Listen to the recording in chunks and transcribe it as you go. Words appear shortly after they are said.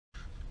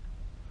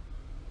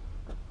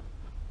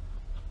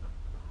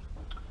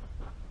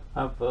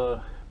I've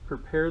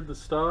prepared the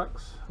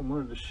stocks. I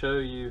wanted to show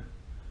you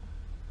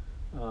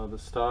the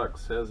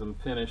stocks as I'm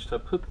finished. I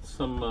put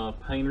some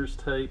painter's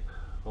tape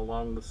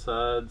along the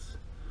sides,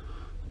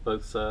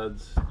 both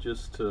sides,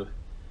 just to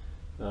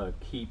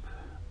keep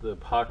the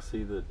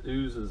epoxy that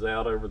oozes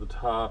out over the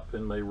top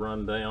and may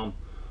run down,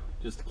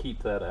 just to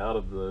keep that out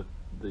of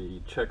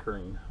the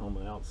checkering on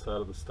the outside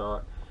of the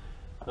stock.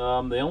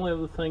 The only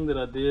other thing that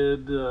I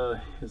did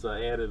is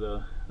I added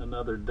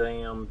another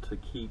dam to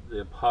keep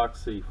the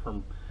epoxy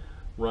from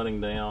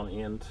running down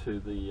into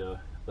the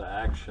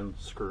action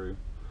screw.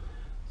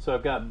 So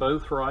I've got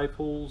both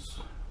rifles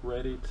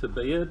ready to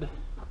bed.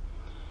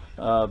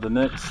 The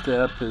next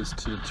step is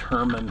to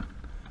determine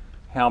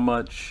how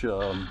much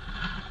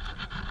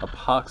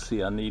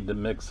epoxy I need to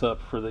mix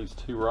up for these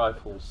two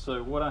rifles.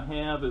 So what I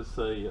have is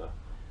a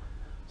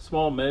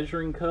small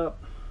measuring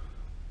cup,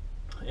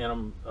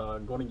 and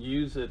I'm going to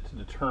use it to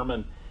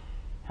determine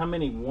how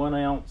many 1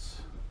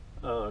 ounce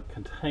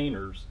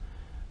containers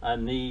I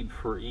need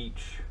for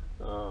each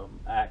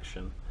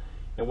action.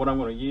 And what I'm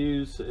going to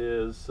use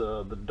is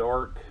the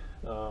dark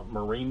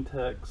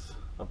MarineTex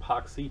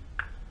epoxy.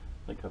 I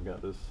think I've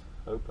got this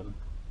open.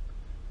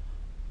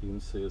 You can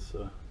see it's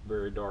a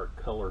very dark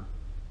color.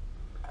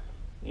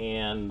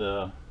 And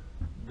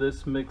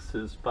this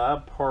mixes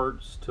 5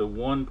 parts to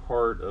 1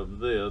 part of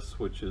this,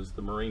 which is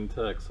the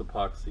MarineTex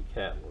epoxy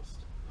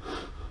catalyst.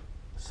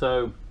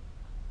 So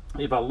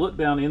if I look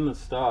down in the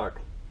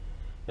stock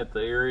at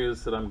the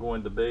areas that I'm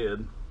going to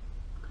bed,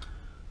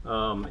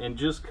 and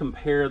just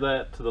compare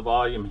that to the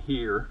volume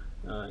here,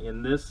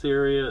 in this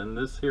area and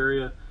this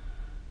area,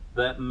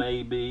 that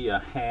may be a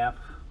 1/2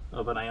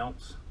 of an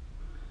ounce.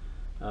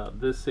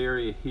 This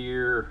area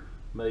here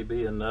may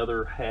be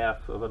another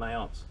 1/2 of an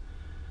ounce.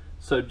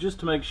 So just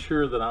to make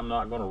sure that I'm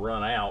not going to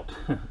run out,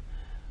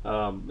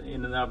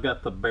 and then I've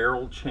got the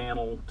barrel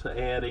channel to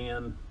add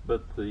in,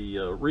 but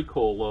the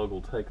recoil lug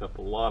will take up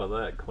a lot of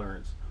that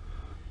clearance.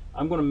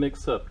 I'm going to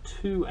mix up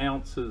 2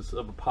 ounces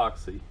of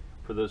epoxy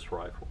for this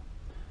rifle.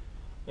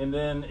 And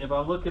then if I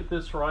look at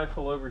this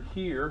rifle over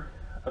here,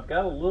 I've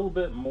got a little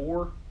bit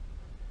more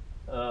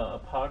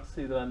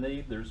epoxy that I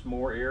need. There's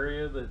more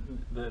area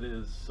that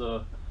is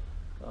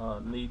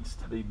needs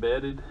to be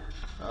bedded,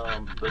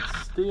 but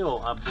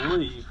still I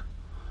believe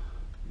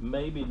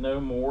maybe no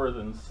more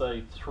than,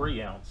 say,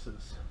 3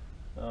 ounces.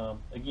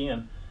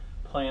 Again,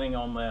 planning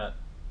on that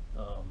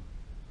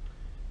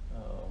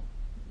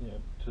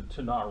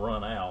to not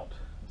run out.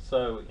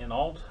 So in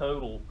all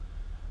total,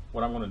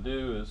 what I'm going to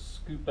do is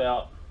scoop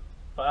out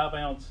 5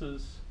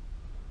 ounces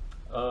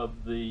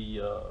of the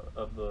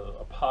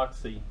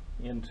epoxy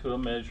into a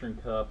measuring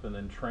cup, and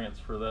then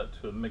transfer that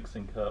to a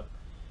mixing cup,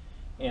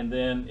 and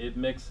then it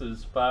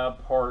mixes 5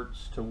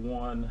 parts to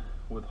 1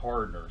 with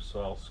hardener.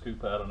 So I'll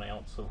scoop out 1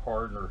 ounce of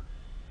hardener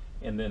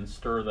and then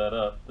stir that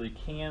up. The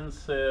can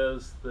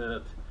says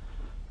that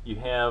you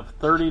have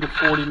 30 to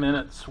 40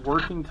 minutes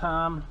working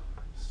time,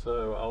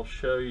 so I'll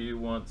show you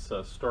once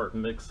I start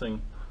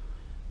mixing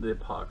the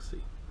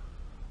epoxy.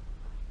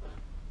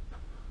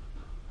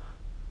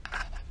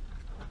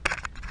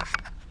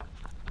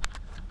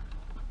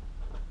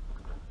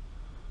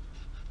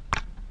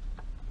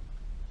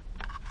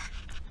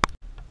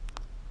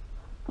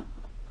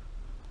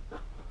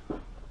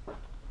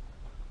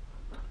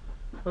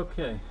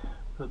 Okay,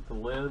 put the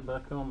lid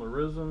back on the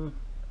resin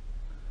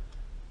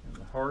and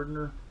the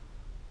hardener.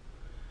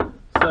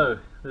 So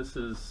this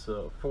is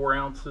 4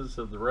 ounces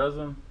of the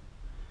resin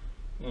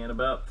and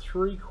about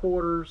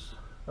 3/4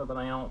 of an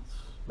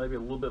ounce, maybe a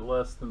little bit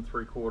less than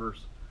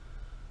 3/4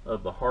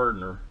 of the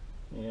hardener,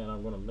 and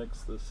I'm going to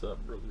mix this up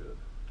real good.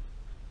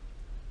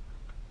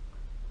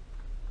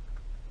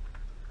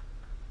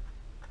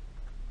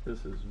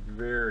 This is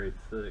very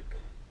thick,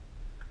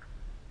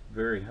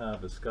 very high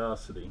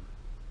viscosity.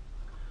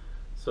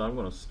 So I'm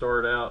going to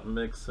start out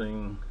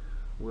mixing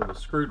with a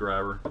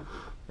screwdriver,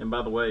 and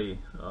by the way,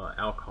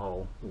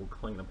 alcohol will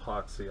clean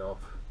epoxy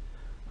off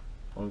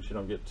as long as you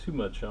don't get too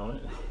much on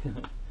it.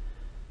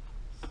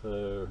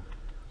 So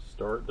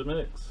start to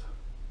mix.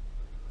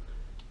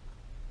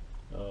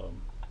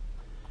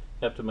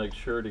 Have to make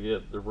sure to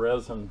get the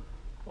resin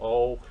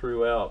all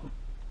throughout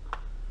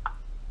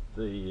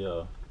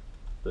the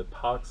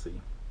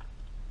epoxy,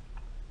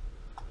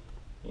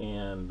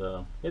 and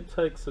it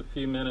takes a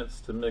few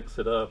minutes to mix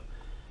it up.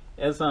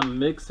 As I'm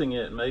mixing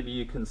it, maybe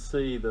you can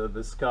see the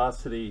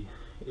viscosity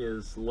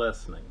is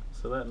lessening,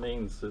 so that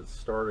means it's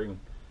starting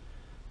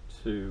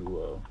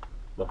to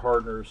the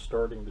hardener is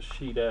starting to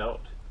sheet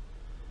out.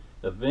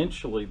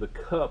 Eventually the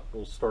cup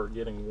will start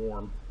getting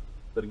warm,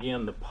 but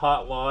again, the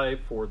pot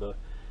life, or the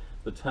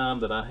time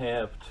that I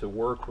have to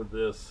work with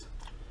this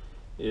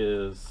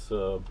is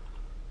I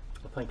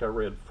think I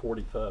read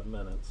 45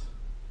 minutes,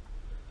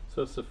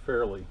 so it's a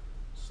fairly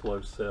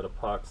slow set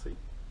epoxy.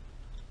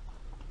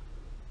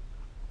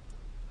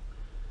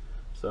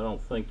 So I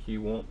don't think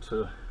you want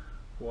to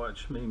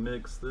watch me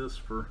mix this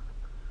for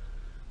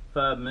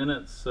 5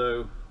 minutes.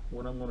 So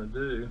what I'm going to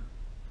do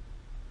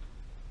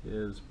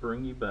is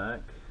bring you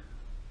back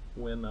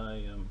when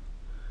I am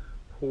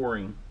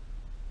pouring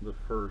the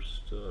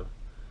first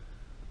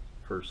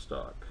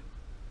stock.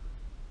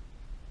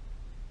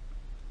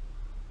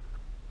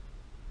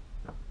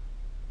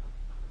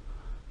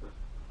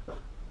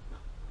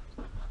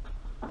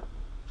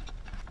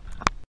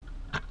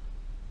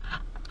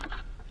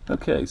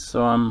 Okay,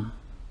 so I'm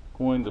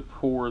going to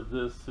pour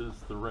this is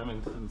the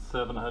Remington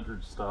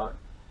 700 stock.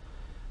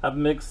 I've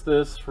mixed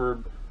this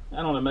for, I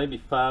don't know, maybe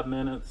 5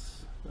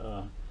 minutes,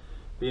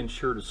 being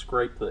sure to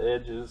scrape the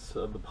edges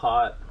of the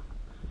pot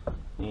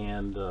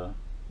and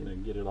you know,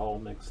 get it all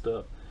mixed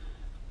up.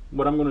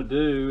 What I'm going to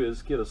do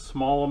is get a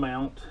small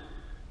amount,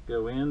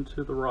 go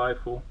into the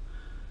rifle,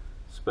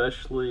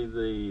 especially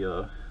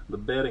the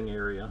bedding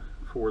area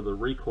for the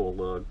recoil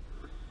lug.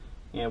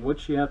 And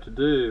what you have to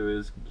do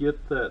is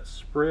get that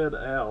spread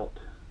out,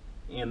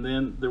 and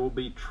then there will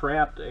be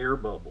trapped air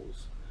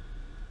bubbles.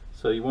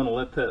 So you want to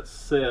let that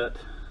set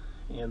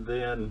and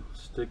then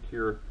stick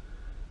your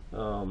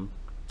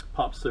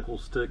popsicle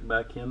stick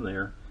back in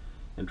there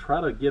and try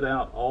to get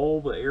out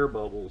all the air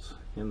bubbles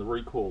in the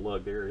recoil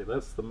lug area.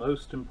 That's the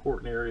most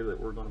important area that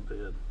we're going to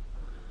bed.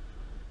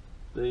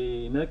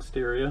 The next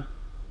area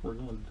we're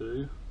going to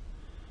do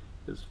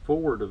is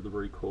forward of the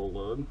recoil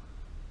lug,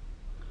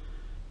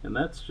 and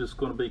that's just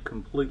going to be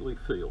completely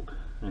filled.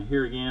 And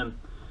here again,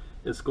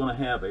 it's going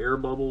to have air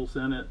bubbles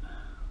in it,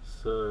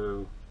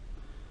 so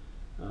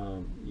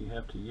you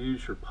have to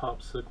use your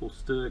popsicle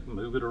stick,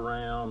 move it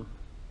around,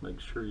 make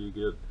sure you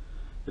get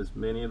as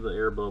many of the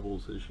air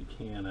bubbles as you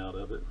can out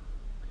of it.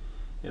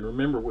 And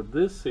remember, with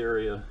this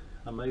area,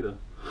 I made an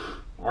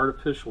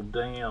artificial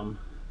dam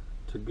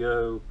to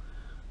go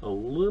a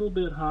little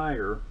bit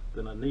higher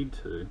than I need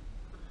to,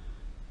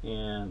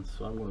 and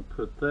so I'm going to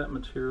put that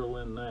material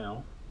in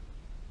now.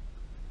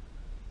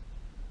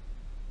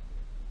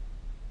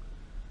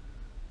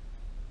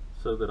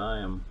 So that I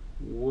am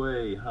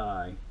way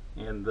high,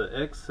 and the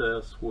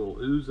excess will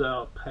ooze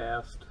out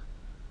past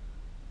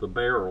the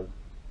barrel,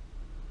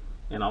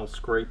 and I'll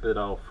scrape it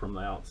off from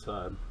the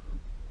outside.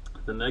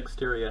 The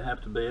next area I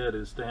have to bed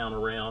is down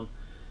around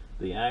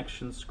the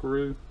action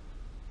screw,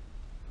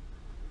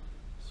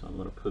 so I'm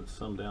going to put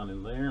some down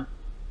in there.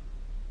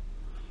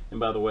 And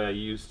by the way, I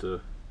used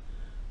a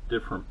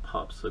different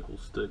popsicle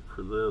stick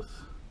for this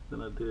than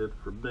I did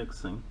for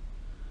mixing,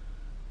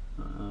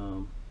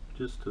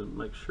 just to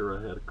make sure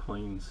I had a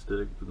clean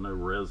stick with no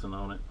resin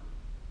on it.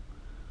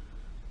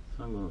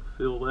 So I'm going to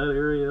fill that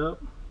area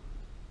up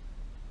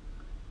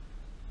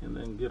and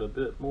then get a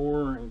bit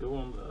more and go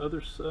on the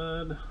other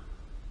side.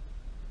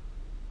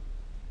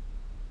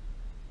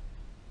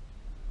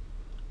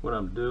 What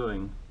I'm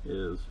doing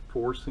is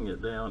forcing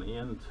it down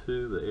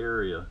into the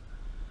area,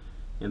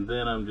 and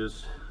then I'm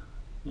just,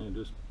 you know,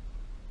 just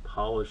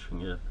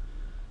polishing it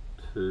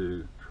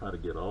to try to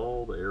get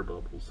all the air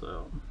bubbles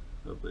out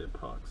of the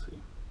epoxy.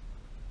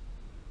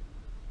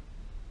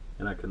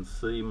 And I can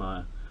see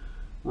my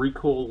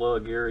recoil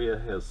lug area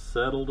has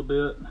settled a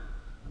bit.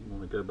 I'm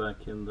going to go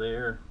back in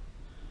there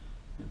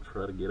and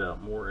try to get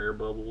out more air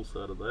bubbles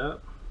out of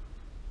that.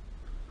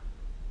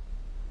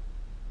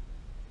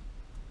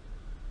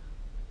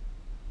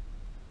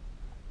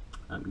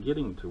 I'm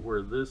getting to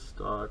where this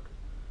stock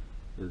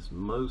is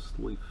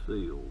mostly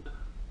filled,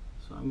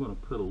 so I'm going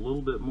to put a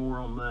little bit more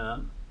on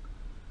that.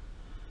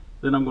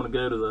 Then I'm going to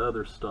go to the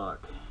other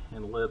stock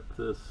and let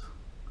this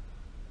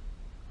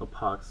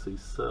epoxy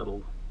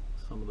settle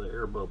some of the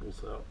air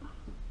bubbles out.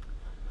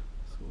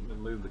 So let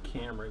me move the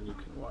camera and you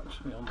can watch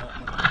me on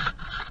that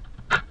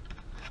one.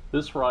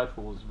 This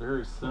rifle is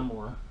very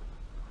similar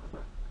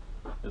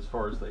as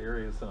far as the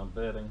areas that I'm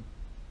bedding.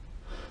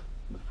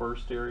 The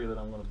first area that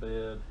I'm going to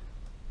bed,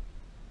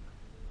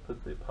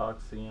 put the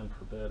epoxy in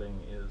for bedding,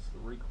 is the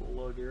recoil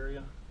lug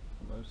area,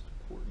 the most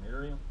important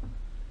area.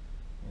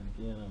 And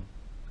again, I'm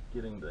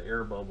getting the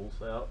air bubbles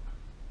out.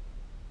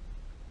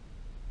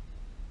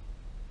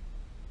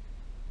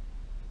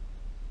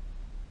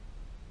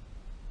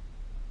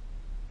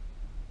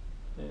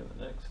 And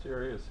the next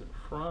area is in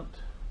front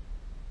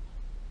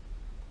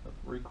of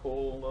the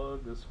recoil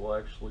lug. This will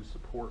actually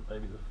support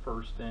maybe the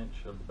first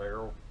inch of the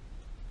barrel.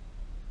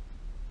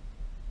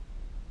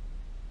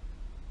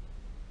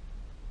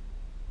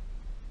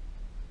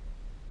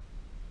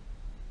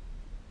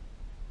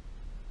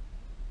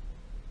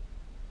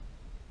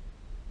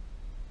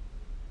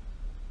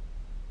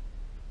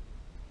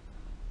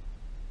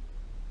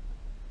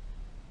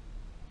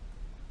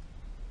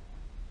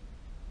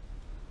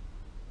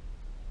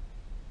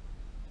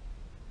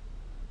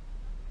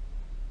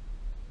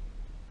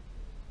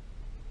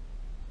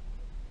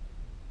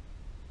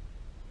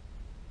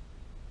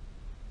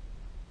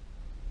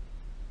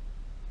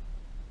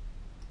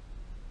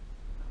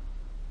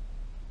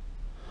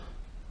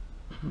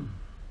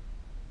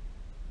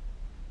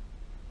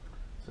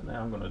 So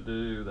now I'm going to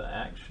do the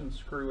action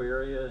screw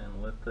area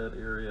and let that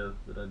area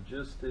that I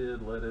just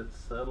did, let it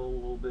settle a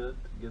little bit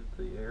to get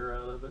the air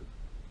out of it.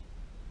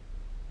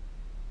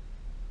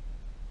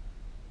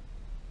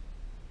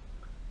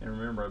 And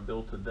remember, I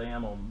built a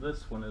dam on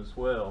this one as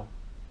well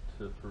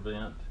to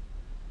prevent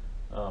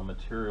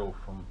material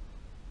from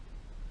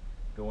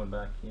going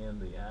back in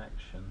the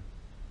action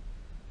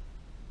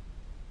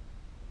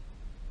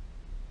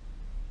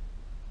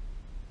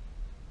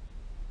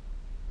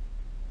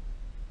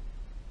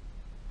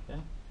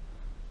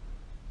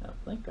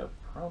think I've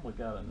probably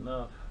got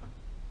enough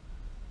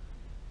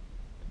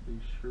to be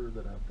sure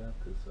that I've got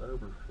this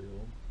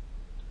overfilled.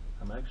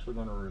 I'm actually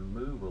going to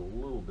remove a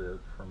little bit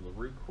from the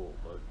recoil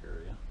lug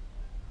area,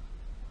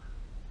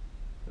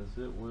 as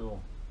it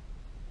will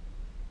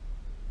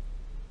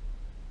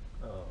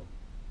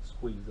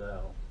squeeze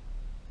out.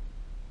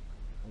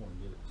 I want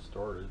to get it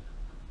started.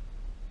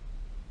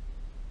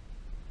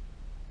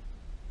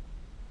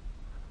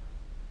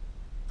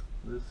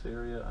 This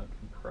area I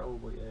can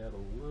probably add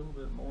a little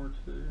bit more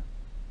to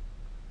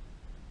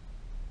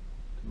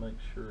make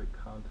sure it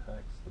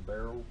contacts the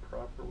barrel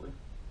properly.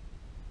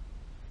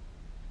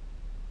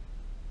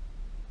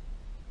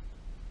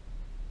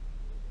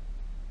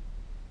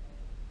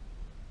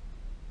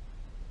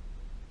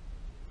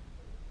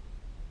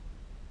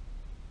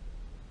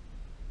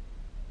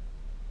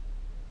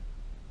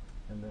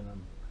 And then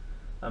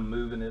I'm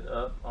moving it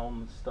up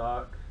on the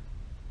stock.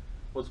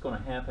 What's going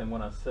to happen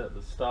when I set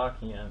the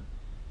stock in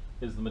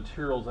is the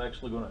material is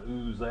actually going to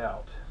ooze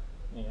out,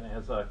 and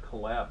as I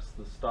collapse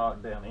the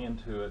stock down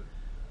into it,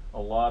 a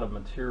lot of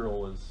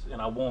material is,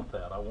 and I want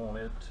that. I want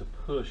it to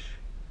push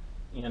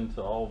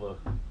into all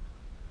the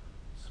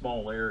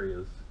small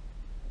areas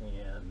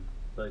and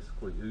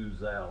basically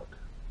ooze out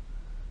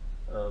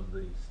of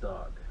the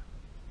stock.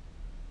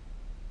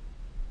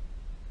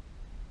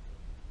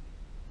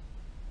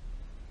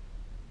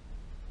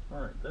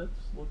 Alright,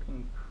 that's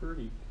looking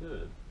pretty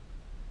good.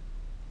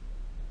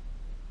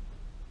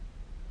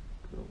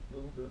 Put a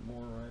little bit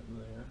more right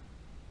there.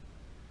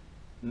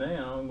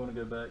 Now I'm going to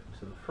go back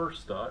to the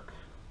first stock,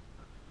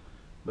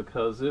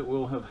 because it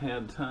will have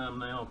had time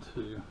now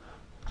to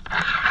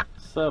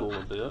settle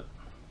a bit.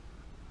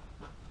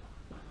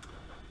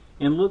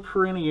 And look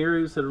for any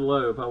areas that are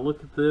low. If I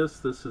look at this,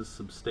 this is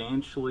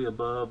substantially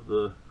above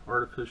the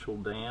artificial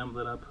dam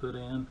that I put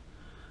in,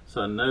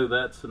 so I know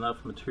that's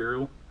enough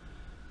material.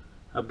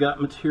 I've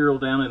got material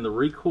down in the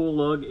recoil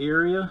lug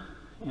area,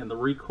 and the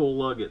recoil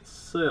lug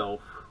itself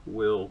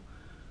will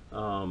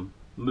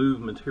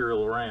move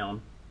material around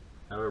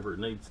however it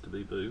needs to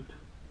be moved.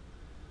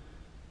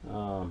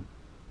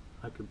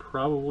 I could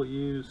probably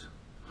use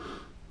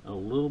a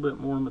little bit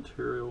more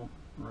material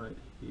right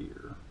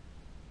here.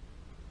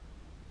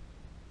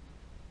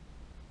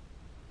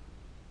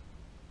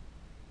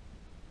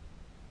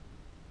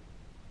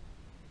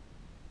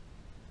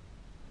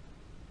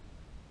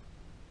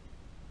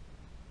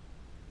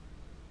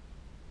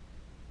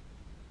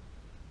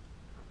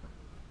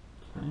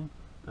 Okay,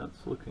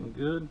 that's looking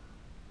good.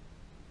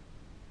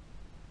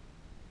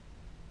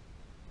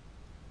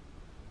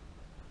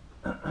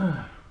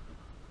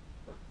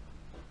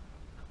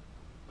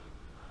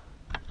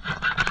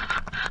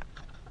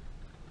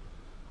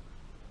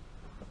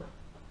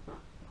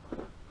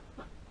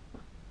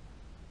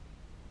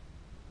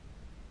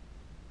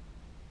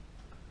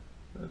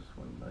 This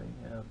one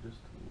may have just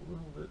a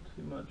little bit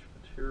too much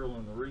material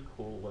in the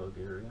recoil lug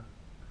area,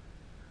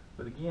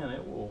 but again,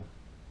 it will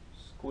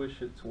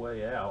squish its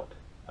way out.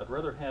 I'd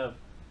rather have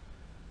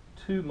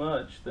too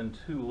much than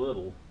too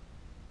little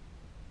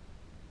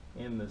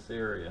in this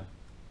area.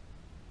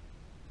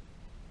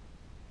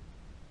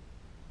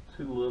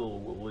 Too little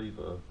will leave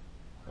a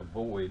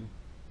void.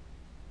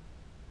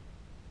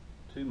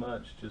 Too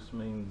much just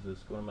means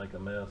it's going to make a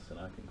mess, and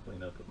I can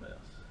clean up a mess.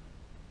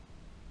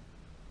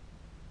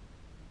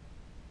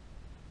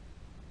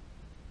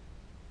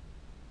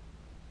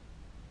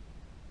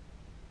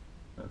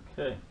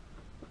 Okay.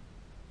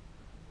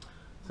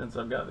 Since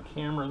I've got the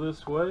camera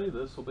this way,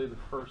 this will be the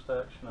first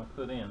action I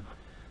put in.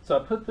 So I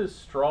put this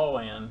straw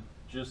in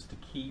just to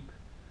keep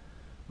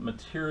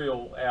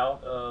material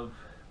out of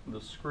the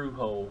screw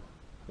hole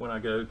when I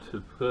go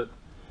to put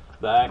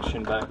the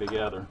action back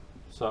together.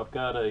 So I've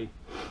got a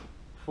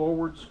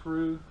forward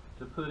screw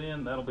to put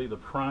in, that'll be the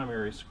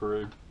primary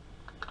screw,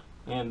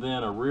 and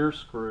then a rear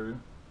screw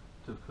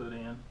to put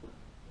in,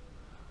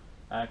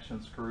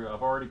 action screw.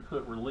 I've already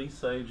put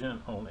release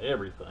agent on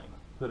everything.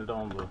 Put it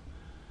on the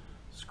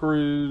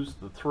screws,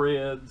 the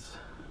threads.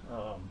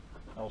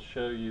 I'll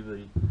show you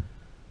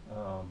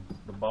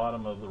the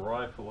bottom of the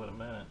rifle in a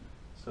minute.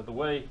 So the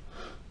way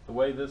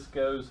this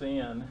goes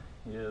in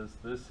is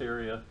this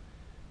area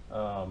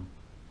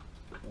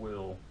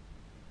will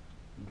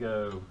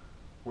go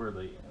where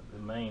the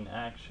main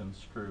action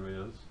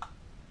screw is.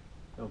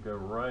 It'll go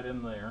right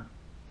in there,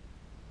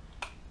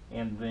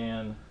 and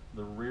then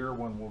the rear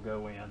one will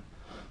go in.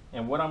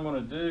 And what I'm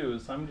going to do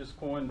is I'm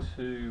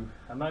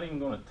not even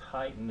going to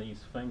tighten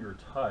these finger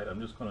tight.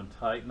 I'm just going to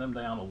tighten them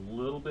down a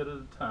little bit at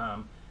a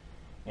time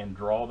and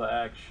draw the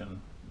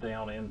action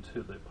down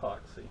into the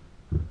epoxy.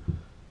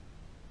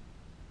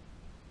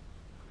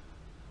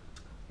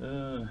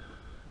 I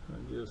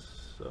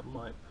guess I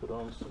might put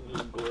on some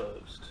new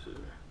gloves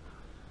too.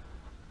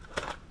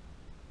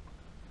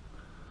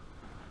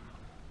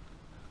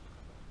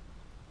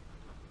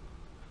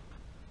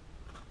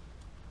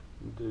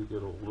 You do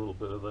get a little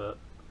bit of that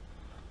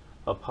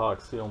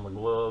epoxy on the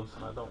gloves,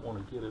 and I don't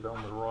want to get it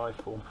on the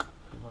rifle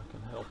if I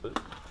can help it.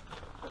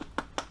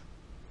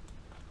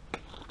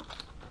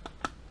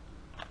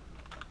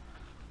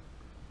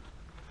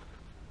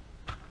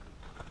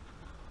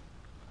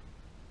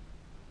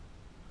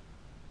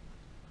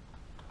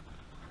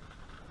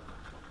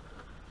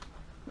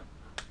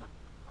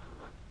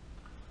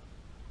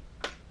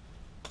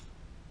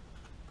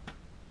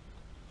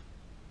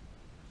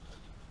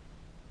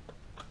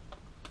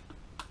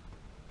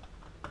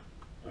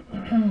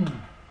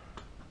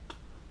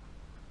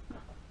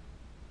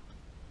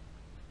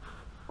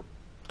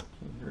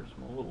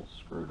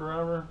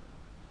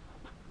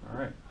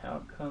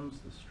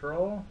 the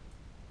straw.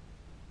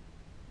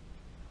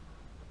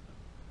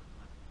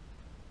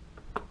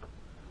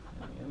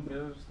 And in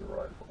goes the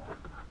rifle.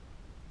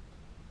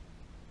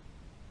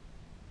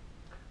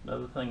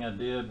 Another thing I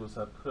did was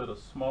I put a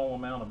small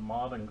amount of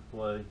modding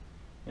clay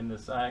in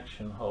this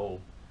action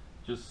hole,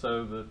 just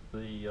so that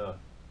the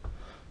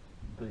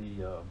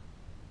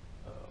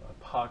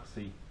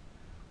epoxy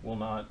will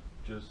not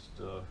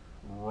just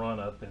run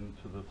up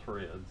into the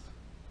threads.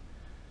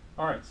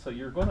 Alright, so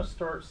you're going to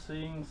start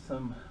seeing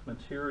some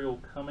material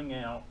coming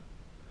out.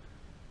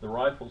 The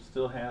rifle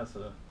still has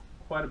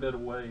quite a bit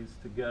of ways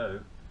to go,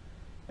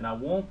 and I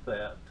want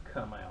that to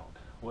come out.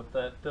 What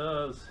that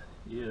does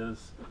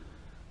is,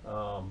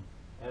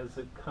 as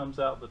it comes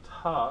out the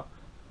top,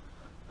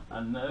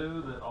 I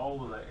know that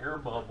all of the air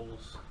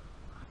bubbles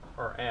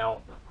are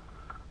out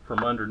from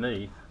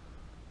underneath,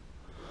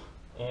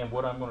 and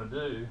what I'm going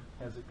to do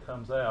as it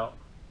comes out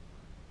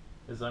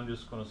is I'm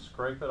just going to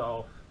scrape it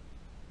off.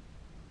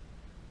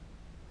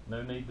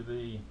 No need to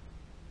be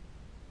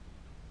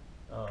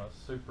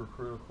super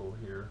critical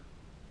here.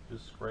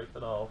 Just scrape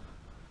it off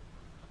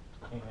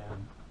and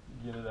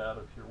get it out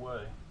of your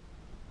way.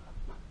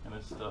 And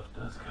this stuff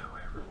does go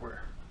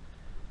everywhere.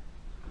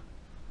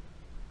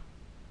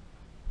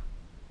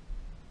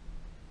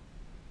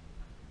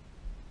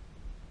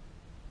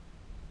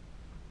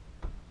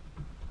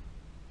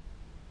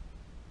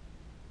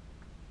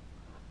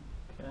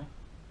 Okay,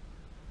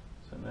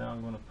 so now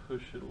I'm going to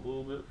push it a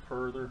little bit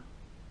further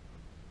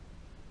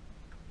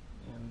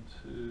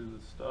into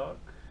the stock.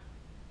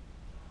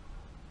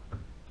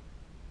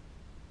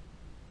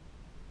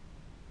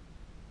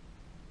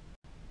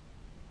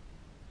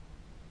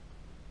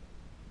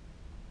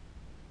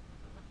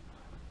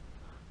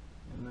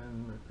 And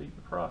then repeat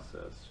the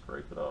process,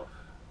 scrape it off.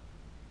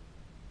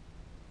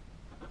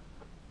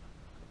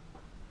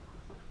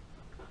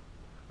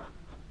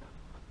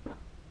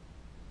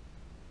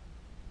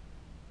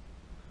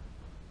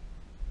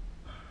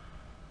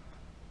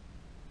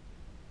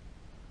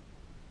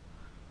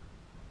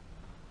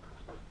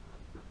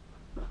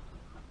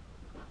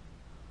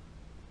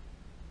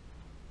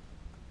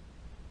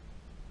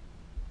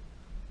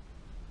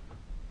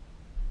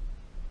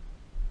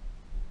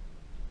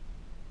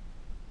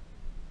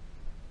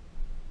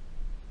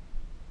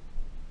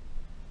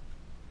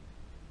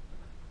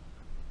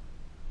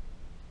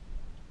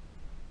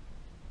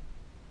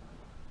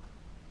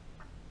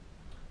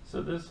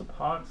 So this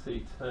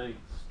epoxy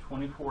takes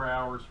 24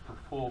 hours for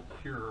full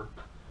cure.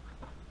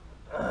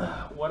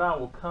 What I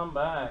will come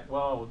back,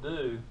 what I will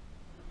do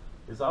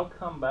is I'll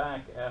come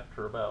back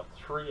after about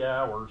 3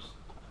 hours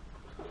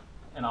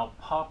and I'll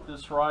pop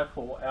this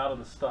rifle out of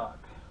the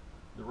stock.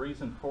 The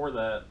reason for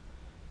that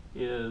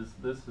is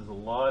this is a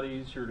lot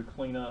easier to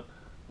clean up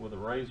with a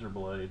razor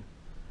blade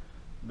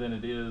than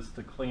it is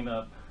to clean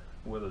up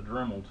with a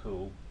Dremel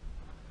tool.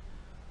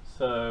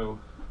 So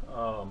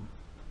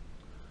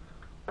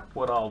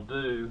what I'll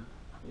do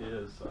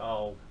is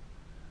I'll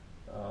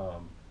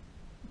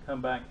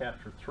come back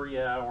after 3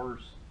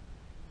 hours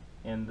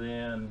and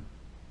then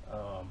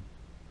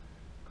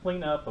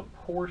clean up a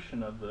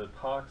portion of the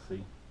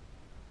epoxy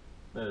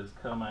that has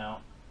come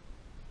out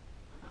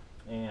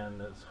and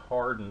it's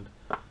hardened,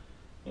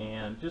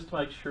 and just to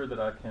make sure that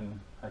I can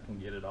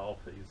get it off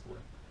easily.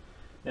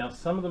 Now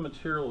some of the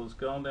material has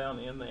gone down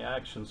in the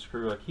action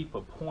screw. I keep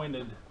a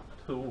pointed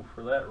tool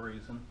for that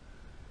reason.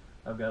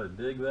 I've got to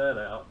dig that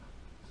out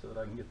so that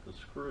I can get the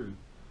screw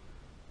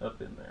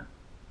up in there.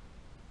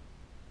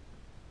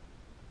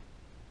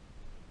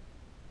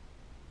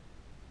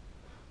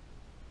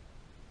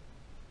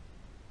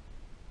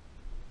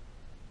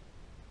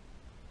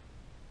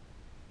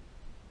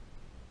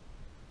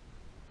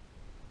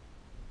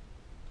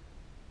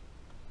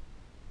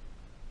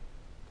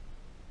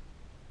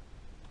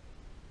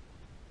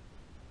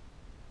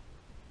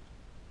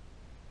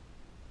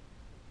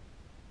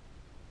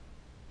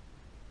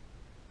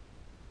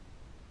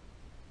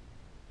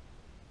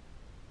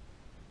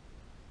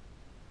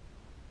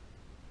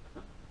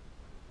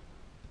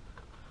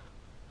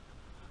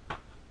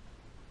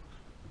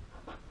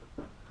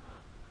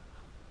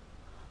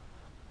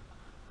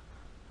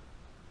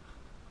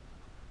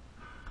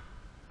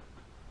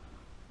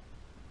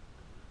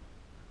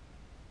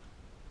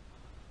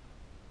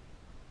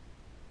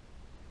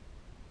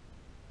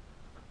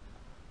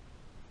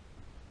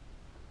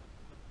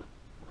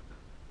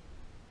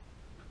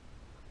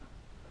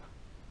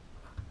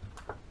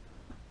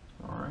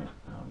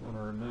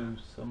 Remove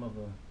some of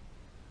the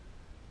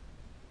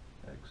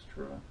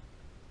extra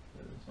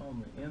that is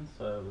on the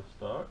inside of the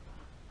stock.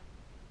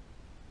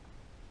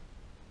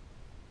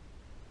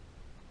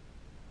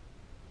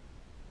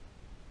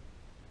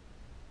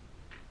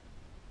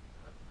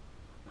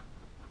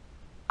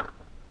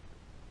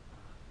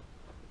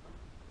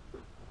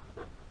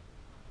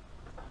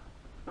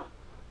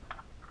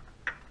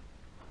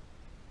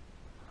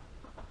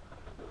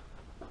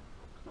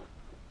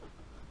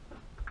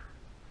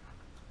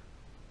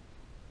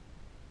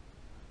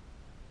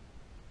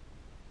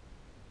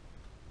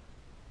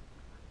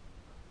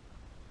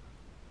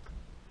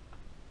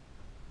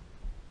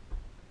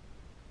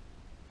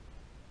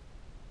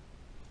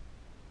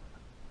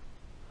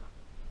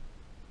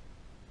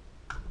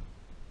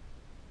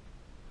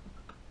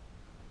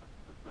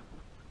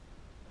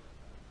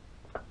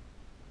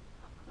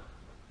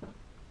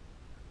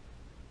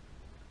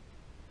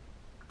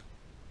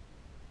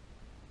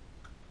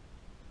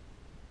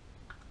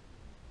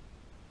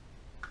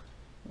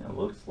 It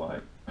looks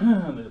like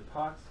the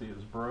epoxy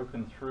is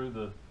broken through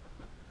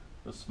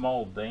the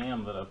small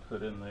dam that I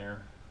put in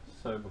there.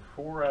 So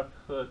before I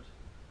put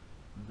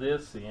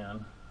this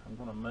in, I'm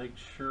going to make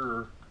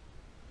sure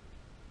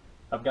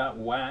I've got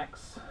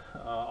wax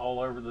all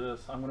over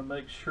this. I'm going to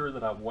make sure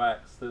that I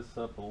wax this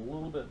up a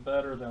little bit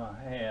better than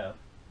I have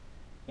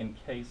in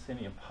case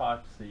any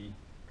epoxy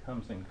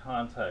comes in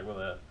contact with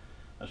that.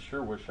 I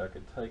sure wish I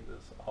could take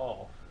this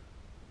off,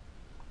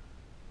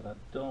 but I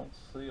don't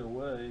see a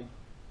way.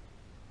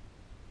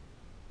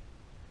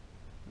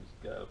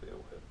 There's got to be a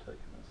way of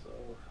taking this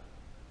off.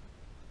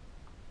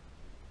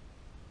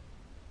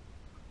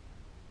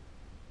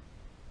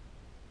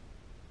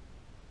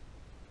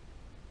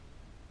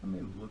 Let me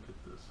look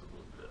at this a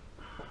little bit.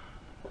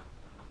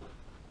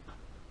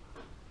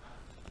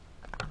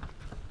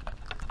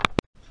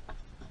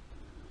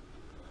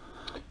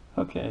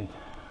 Okay,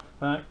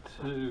 back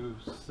to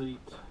seat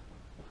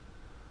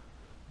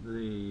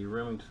the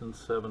Remington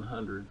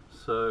 700.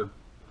 So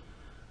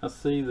I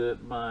see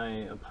that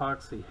my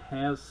epoxy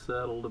has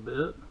settled a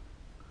bit,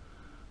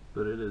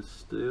 but it is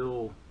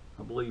still,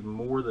 I believe,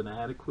 more than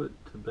adequate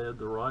to bed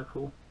the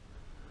rifle.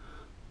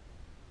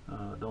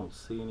 Don't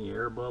see any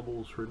air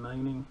bubbles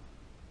remaining,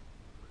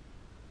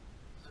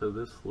 so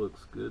this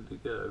looks good to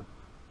go.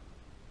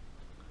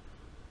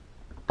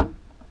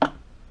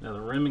 Now the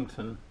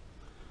Remington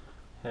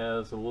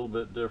has a little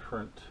bit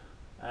different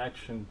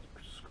action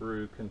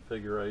screw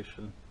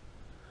configuration.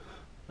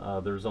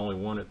 There's only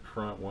one at the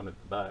front, one at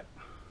the back.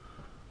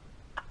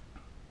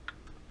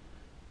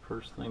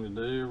 First thing to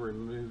do,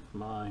 remove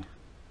my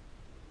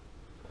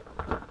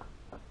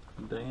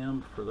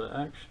dam for the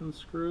action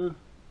screw.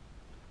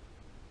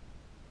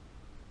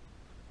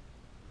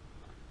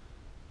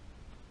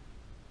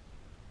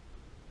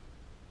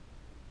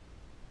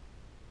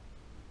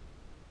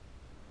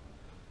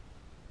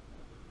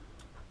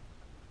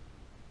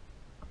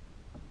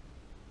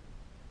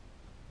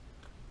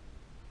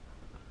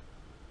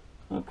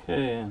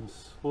 Okay, and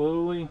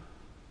slowly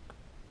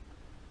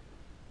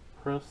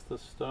press the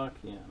stock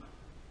in. And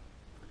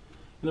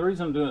the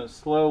reason I'm doing it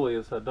slowly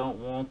is I don't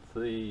want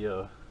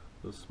the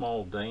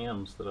small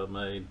dams that I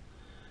made,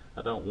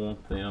 I don't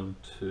want them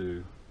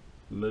to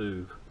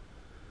move.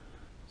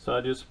 So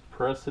I just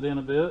press it in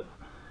a bit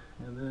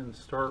and then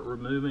start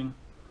removing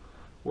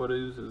what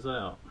oozes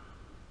out.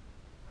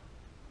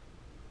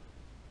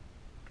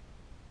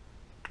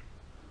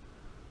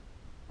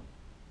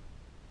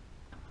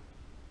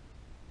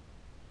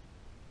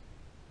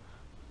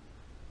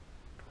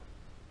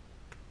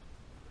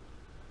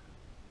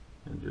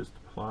 And just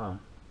apply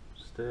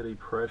steady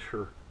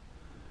pressure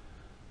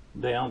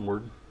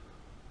downward,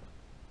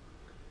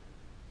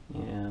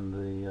 and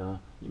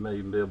you may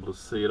even be able to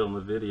see it on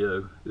the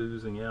video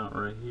oozing out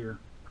right here.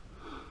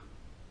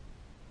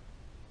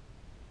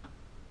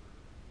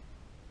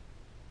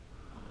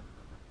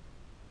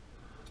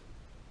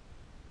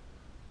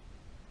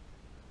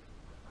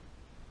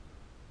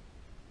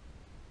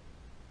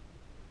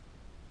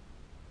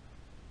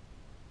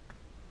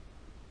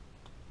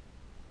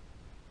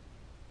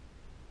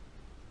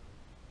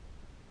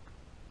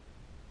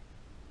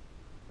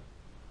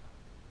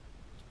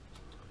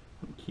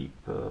 Keep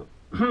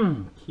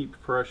keep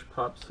fresh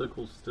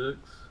popsicle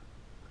sticks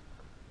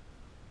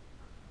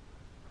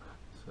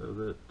so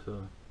that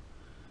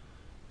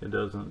it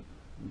doesn't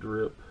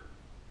drip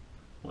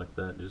like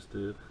that just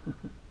did.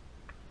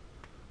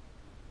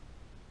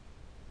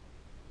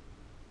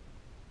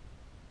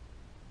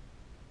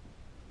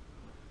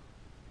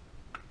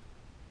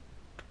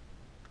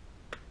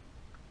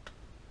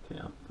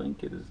 Okay, I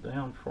think it is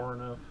down far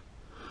enough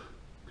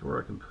to where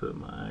I can put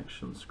my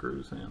action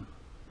screws in.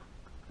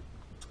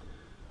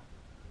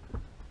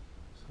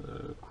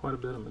 So quite a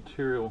bit of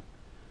material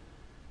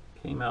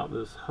came out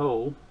this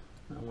hole.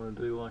 I'm going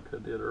to do like I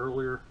did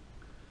earlier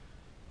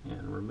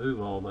and remove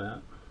all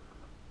that.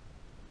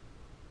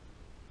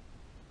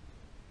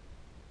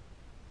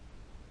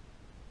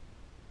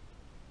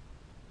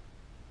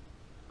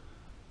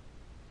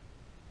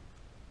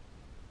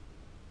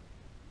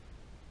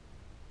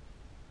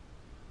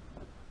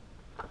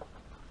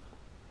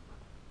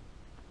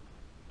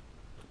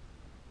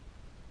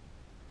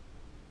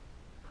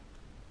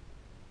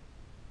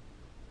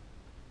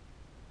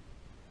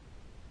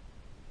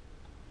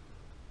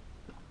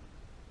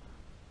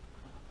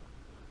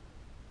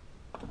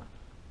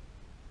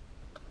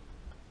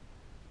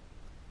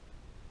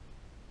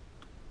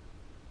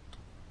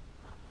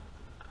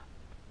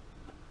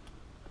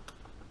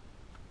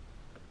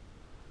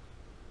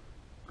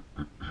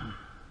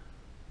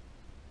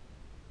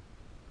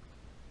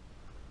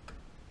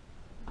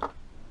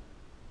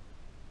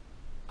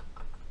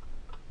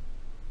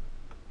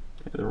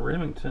 The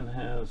Remington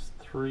has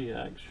 3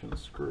 action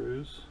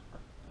screws.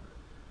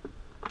 I'm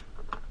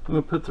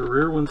going to put the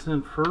rear ones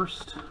in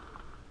first.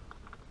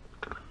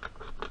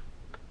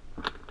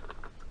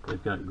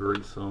 They've got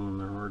grease on them,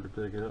 they're hard to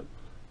pick up.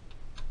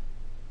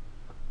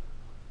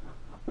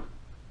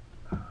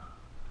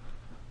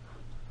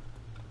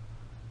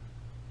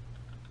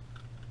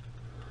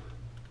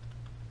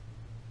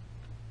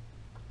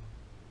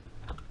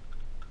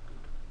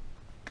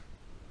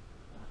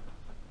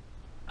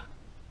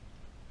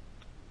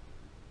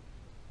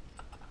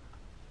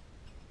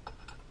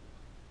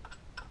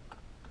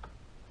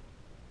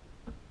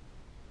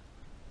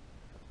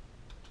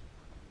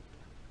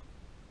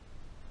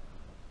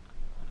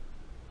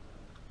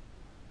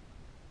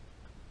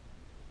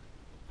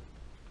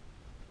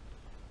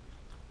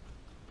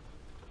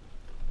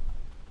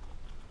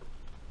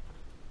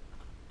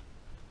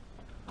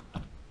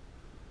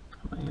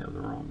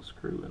 wrong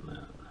screw in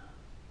that.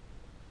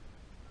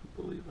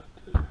 I believe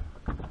I do.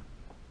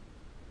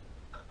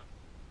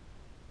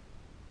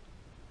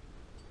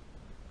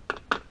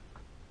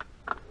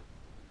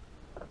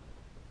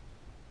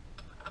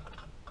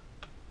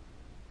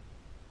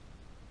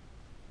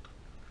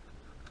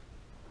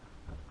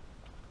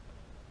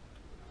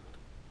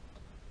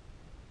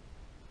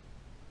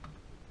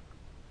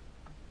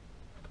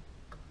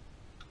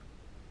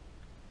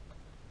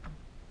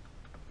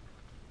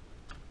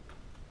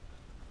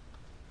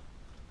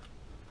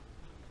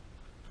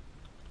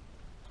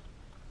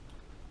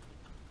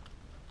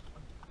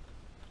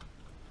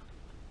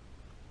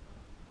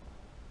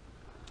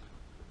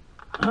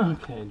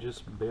 Okay,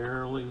 just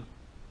barely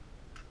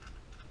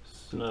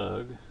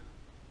snug.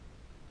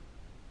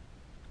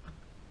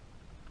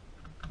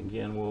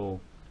 Again,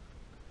 we'll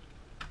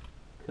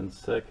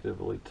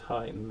consecutively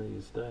tighten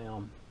these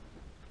down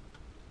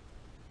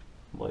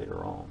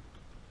later on.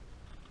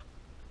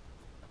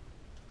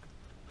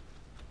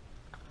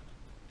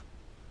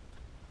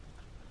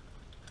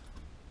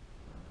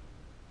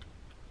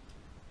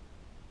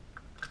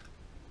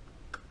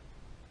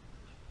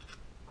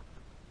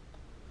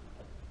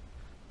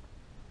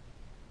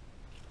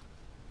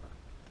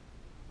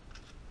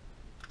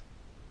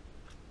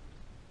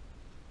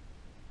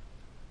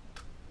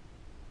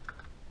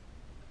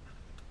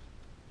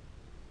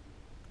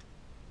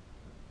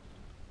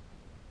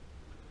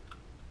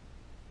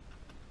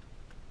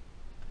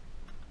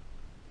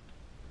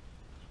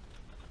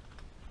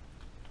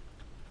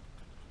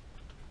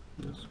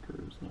 This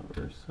screw is not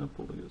very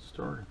simple to get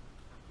started.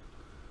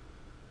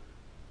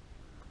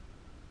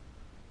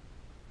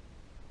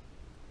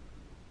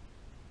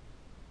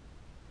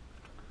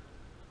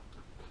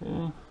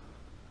 Okay.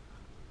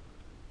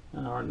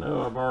 Now I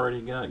know I've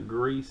already got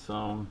grease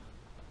on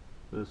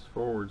this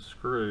forward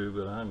screw,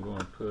 but I'm going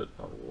to put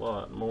a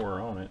lot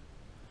more on it.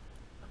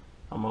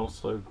 I'm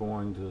also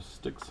going to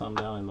stick some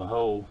down in the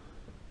hole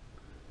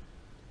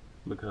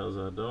because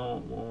I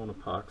don't want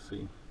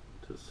epoxy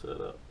to set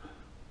up.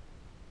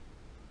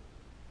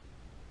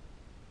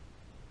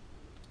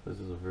 This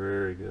is a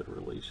very good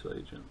release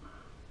agent.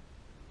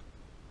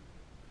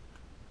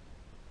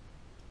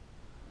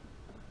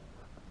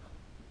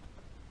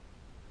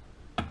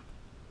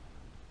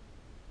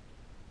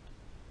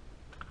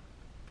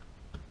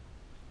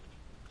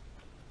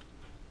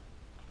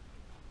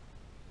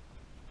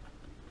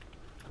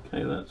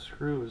 Okay, that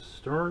screw is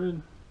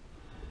started.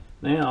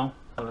 Now,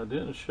 what I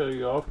didn't show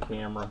you off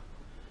camera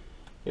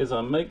is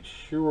I make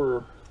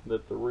sure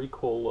that the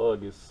recoil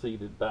lug is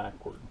seated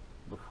backward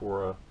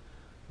before I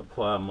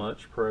apply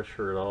much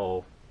pressure at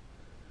all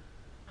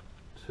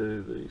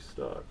to the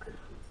stock.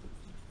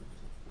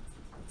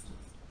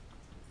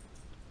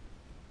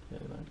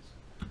 Okay,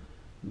 that's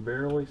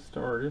barely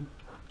started.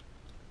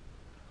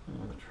 I'm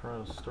going to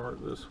try to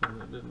start this one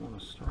that didn't want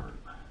to start.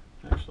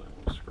 Actually,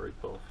 I'm going to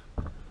scrape off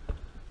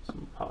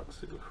some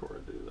epoxy before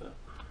I do that.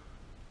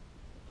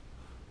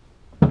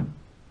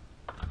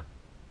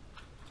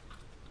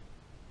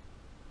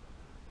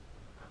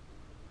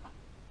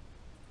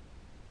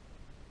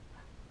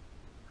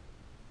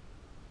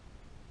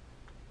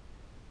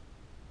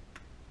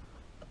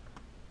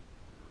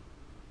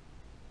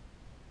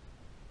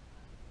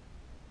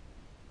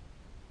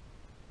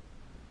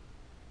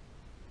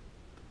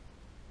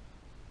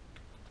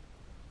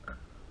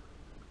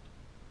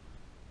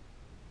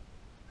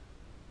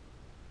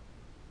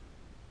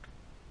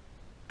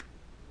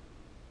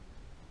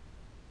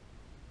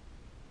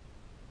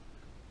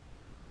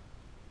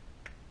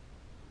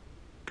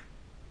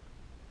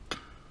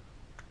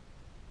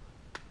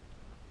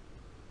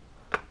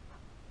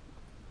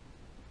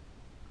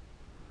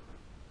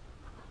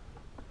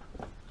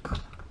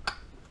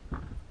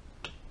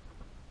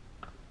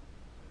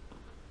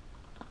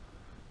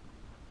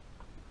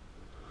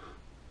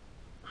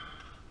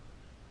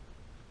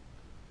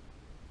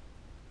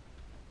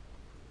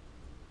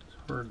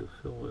 Hard to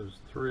fill those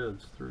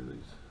threads through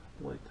these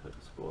latex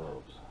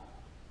gloves.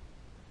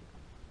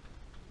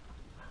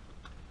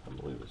 I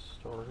believe it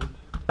started.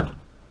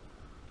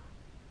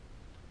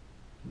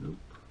 Nope.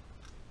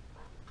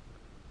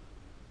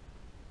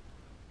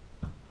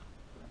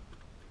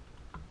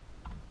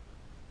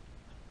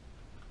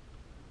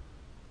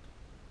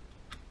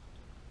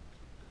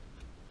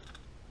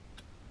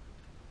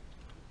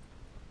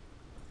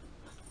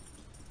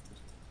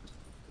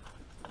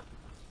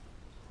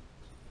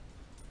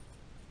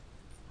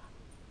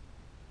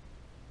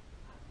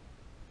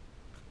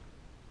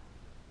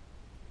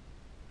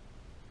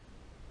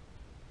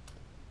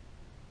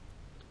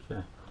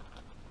 Okay.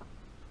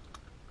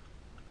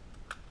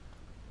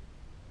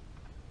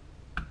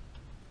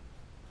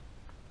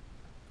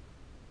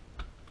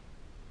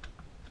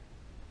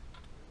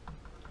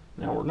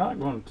 Now we're not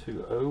going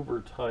to over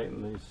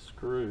tighten these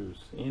screws,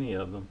 any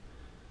of them.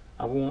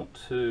 I want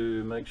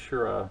to make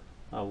sure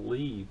I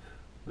leave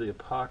the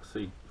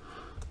epoxy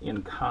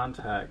in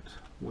contact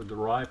with the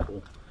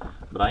rifle,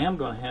 but I am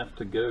going to have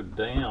to go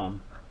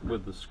down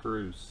with the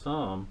screws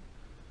some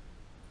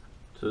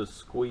to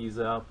squeeze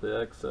out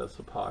the excess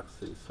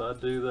epoxy. So I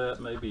do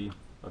that maybe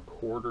a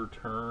quarter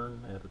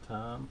turn at a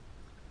time,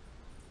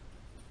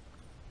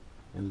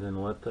 and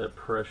then let that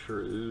pressure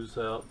ooze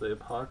out the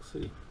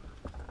epoxy.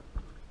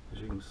 As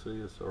you can see,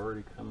 it's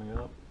already coming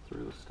up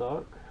through the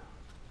stock.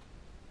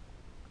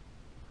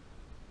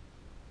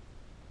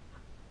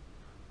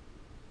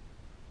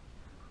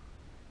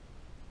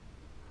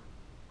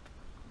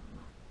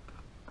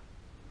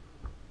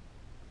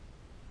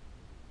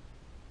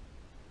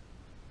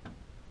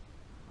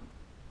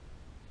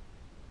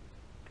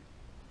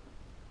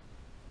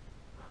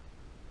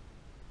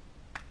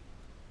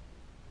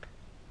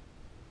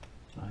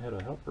 I had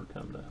a helper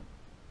come down.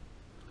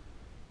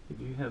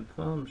 If you had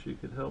thumbs, you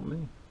could help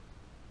me.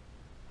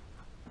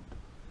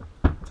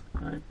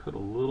 Alright, put a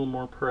little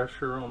more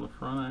pressure on the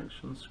front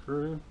action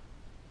screw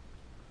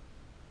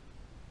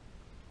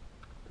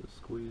to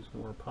squeeze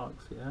more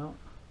epoxy out.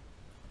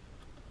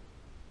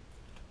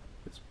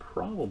 It's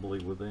probably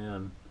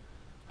within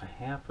a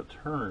half a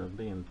turn of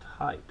being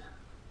tight.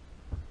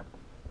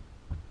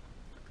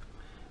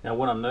 Now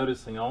what I'm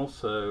noticing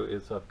also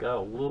is I've got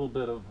a little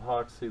bit of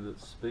epoxy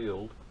that's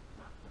spilled.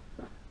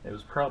 It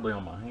was probably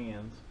on my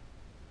hands.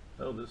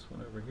 Oh, this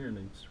one over here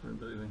needs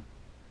removing.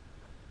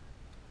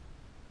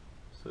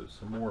 So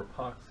some more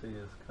epoxy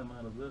has come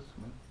out of this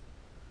one.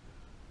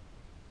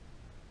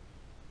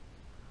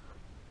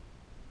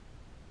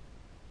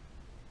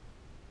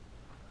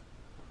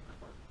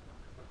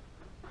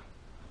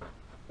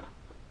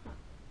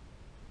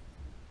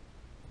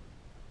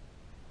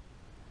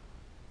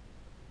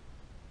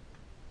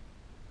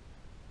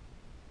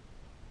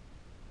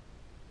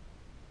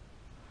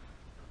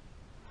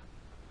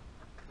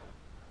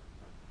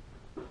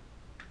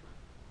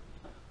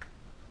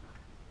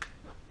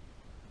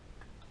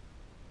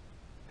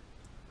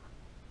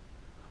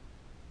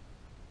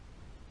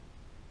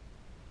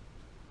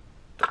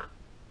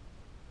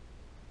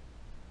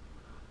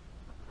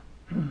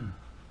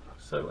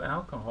 So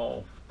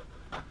alcohol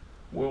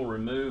will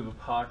remove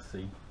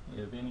epoxy.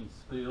 If any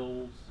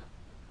spills,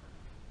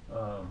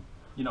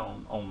 you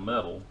know, on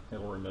metal,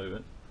 it'll remove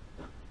it.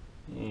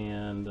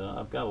 And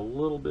I've got a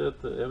little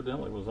bit that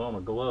evidently was on a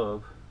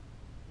glove,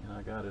 and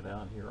I got it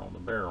out here on the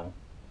barrel.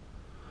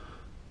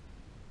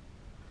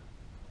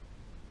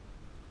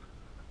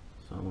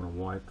 So I'm going to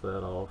wipe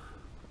that off.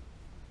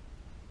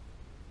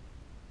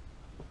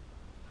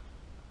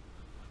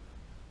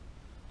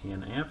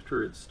 And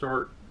after it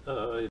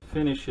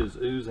finishes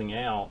oozing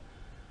out,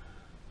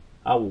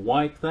 I will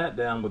wipe that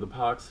down with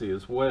epoxy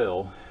as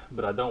well,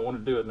 but I don't want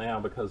to do it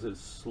now because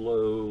it's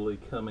slowly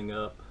coming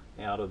up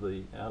out of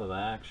the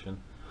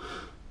action.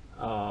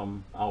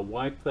 I'll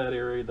wipe that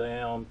area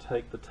down,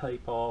 take the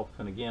tape off,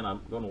 and again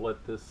I'm going to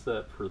let this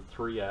set for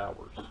 3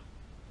 hours.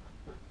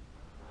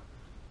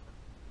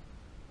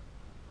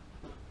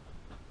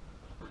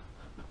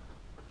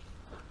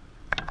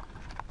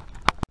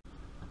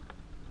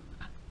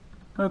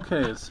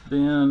 Okay, it's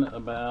been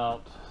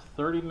about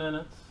 30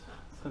 minutes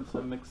since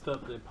I mixed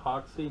up the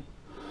epoxy,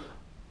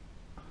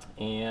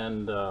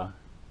 and the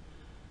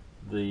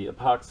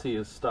epoxy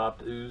has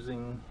stopped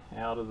oozing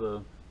out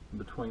of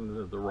between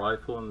the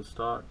rifle and the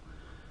stock.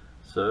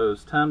 So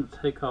it's time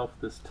to take off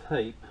this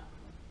tape,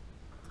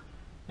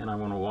 and I'm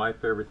going to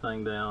wipe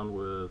everything down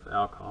with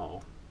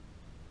alcohol.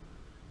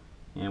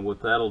 And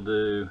what that'll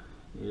do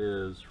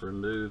is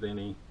remove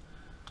any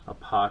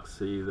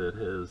epoxy that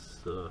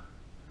has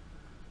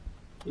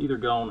either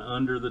gone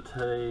under the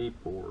tape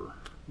or,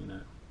 you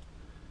know,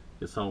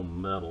 it's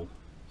on metal.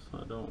 So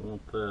I don't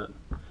want that,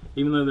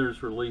 even though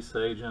there's release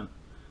agent,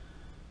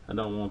 I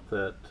don't want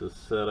that to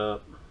set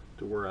up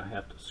to where I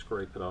have to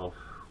scrape it off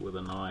with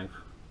a knife.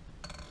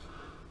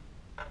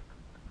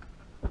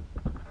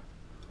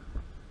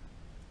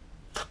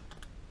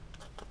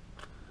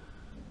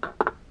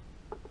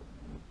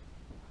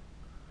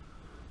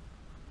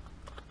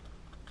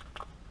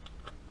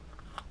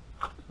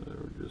 So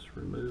we just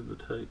remove the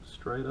tape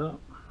straight up.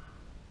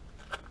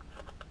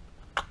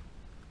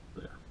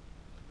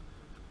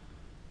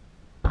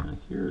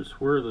 Here's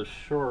where the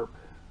sharp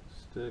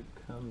stick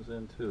comes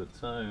into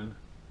its own.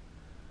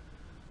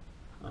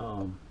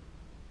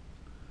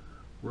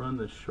 Run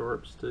the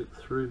sharp stick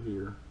through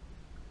here.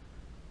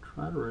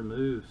 Try to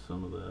remove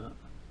some of that.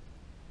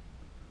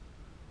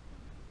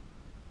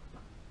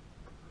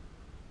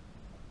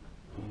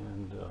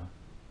 And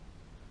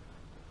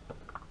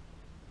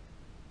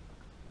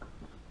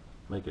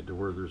make it to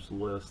where there's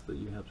less that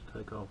you have to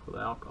take off with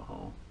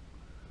alcohol.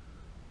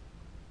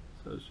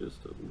 So it's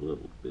just a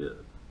little bit,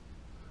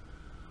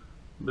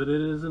 but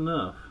it is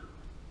enough.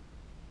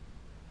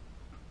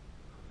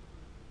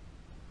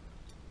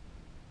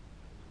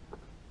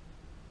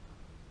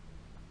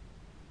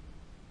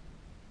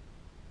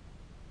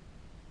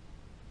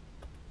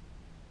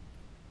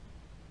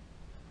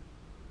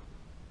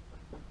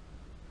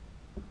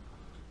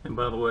 And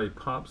by the way,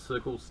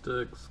 popsicle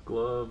sticks,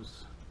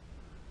 gloves,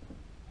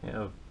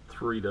 have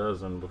 3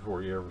 dozen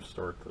before you ever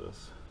start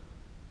this,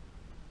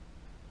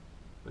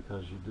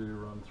 because you do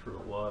run through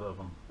a lot of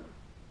them.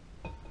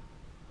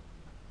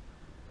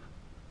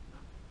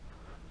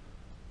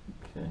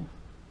 Okay.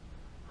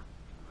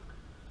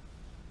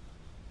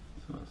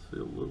 So I see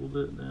a little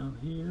bit down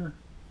here.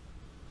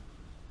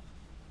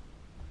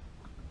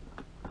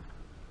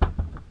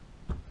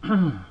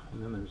 And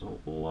then there's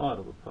a lot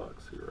of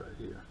epoxy right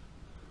here.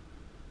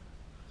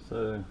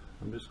 So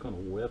I'm just going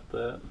to wet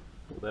that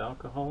with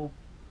alcohol,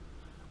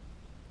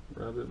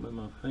 rub it with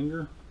my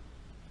finger,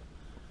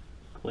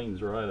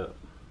 cleans right up.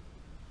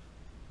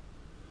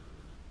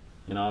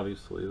 And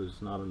obviously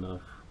there's not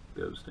enough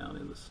goes down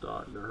in the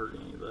stock to hurt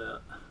any of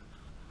that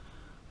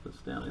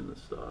that's down in the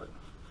stock.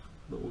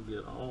 But we'll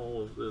get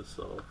all of this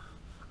off.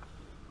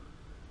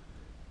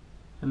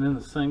 And then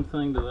the same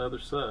thing to the other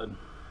side.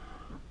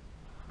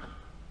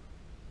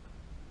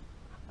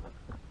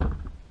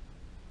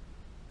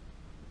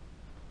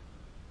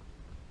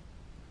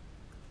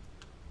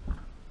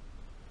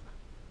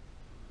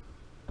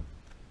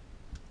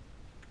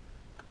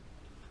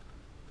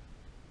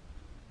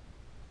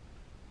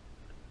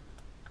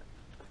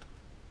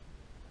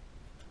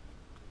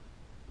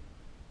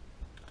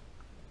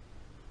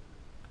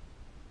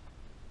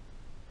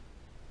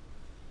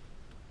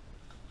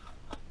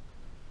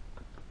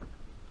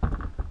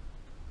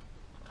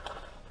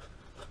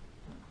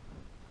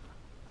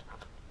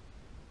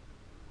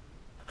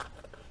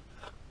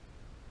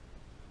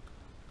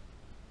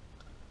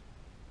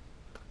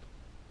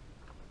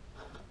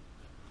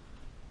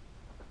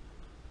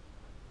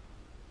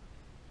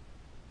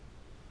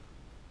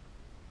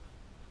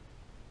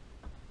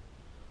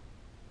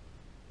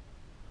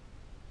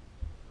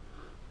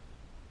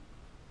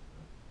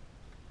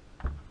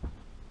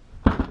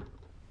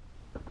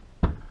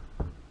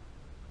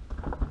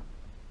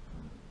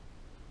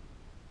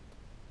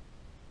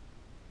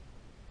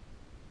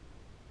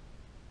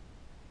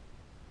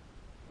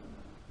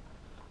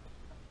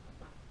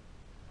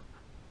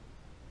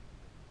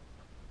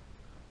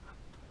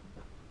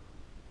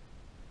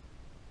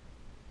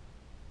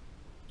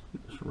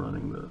 Just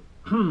running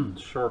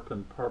the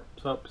sharpened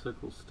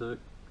popsicle stick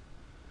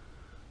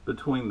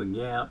between the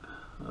gap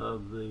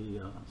of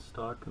the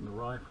stock and the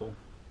rifle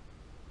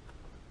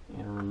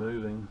and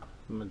removing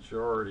the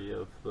majority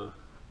of the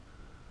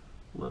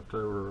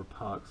leftover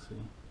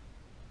epoxy.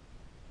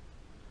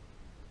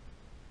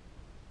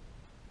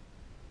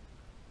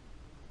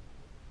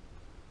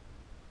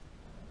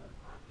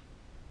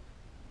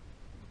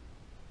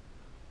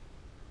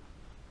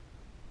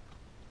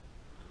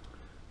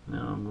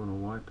 Now I'm going to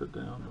wipe it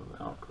down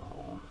with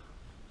alcohol.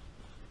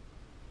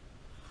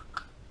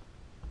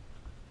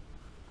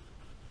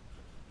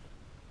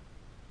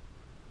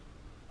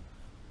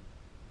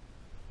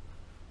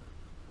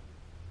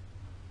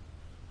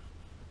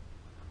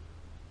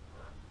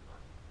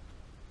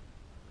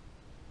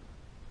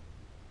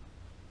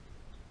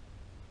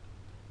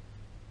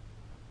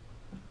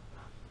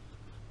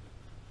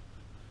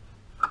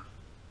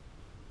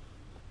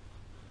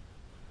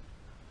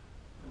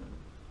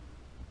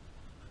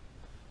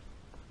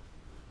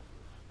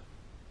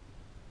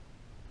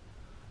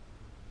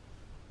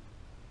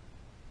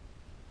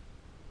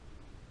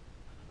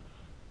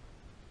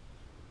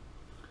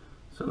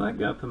 So that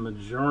got the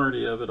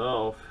majority of it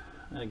off.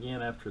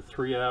 Again, after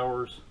 3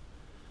 hours,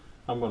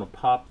 I'm going to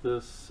pop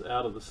this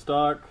out of the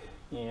stock,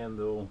 and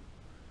there'll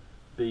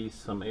be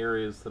some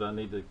areas that I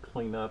need to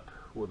clean up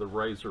with a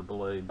razor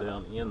blade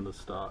down in the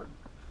stock.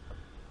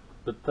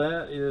 But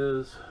that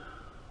is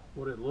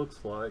what it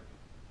looks like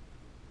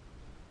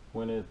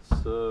when it's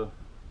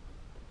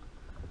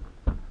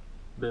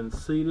been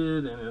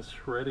seated and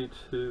it's ready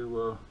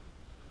to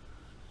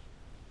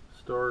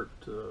start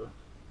the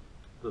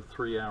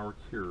 3-hour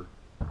cure.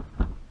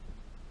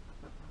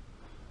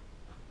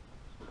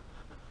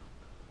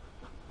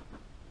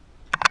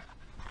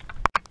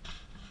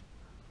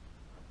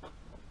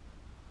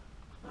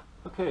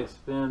 Okay, it's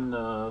been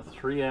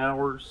 3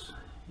 hours,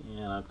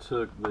 and I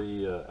took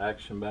the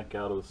action back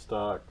out of the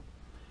stock.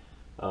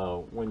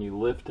 When you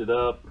lift it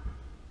up,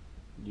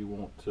 you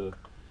want to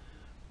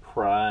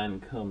pry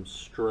and come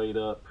straight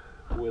up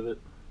with it,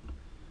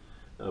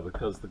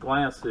 because the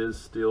glass is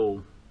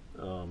still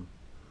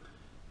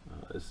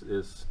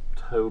is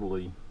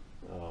totally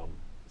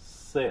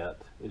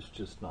set. It's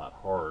just not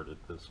hard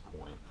at this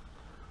point.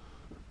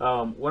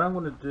 What I'm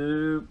going to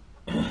do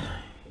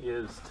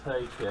is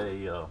take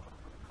a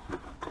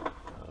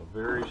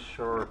very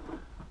sharp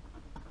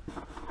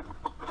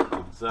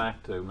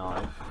X-Acto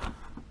knife,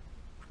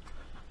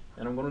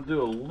 and I'm going to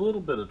do a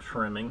little bit of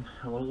trimming.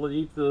 I'm going to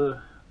leave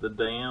the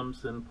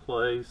dams in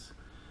place.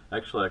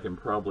 Actually, I can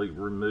probably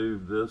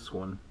remove this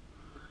one.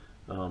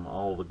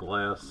 All the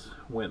glass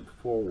went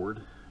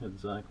forward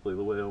exactly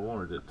the way I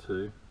wanted it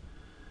to,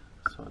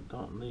 so I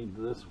don't need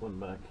this one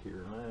back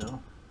here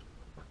now.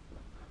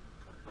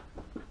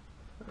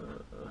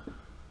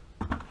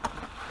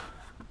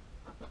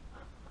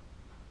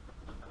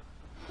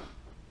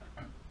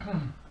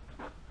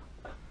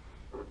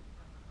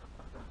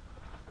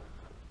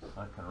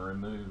 I can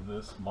remove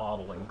this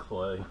modeling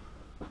clay,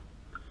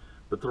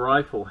 but the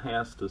rifle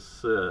has to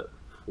sit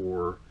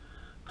for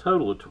a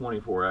total of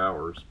 24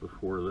 hours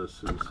before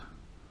this is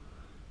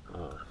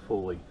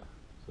fully.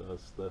 So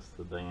That's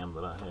the dam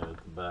that I had at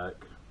the back.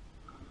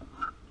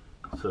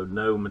 So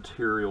no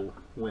material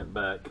went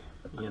back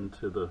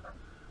into the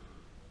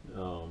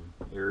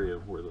area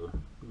where the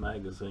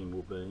magazine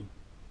will be.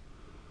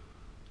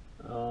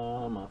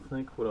 I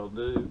think what I'll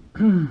do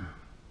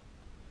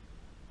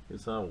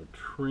is I will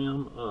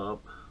trim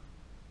up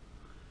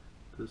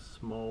this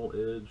small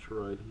edge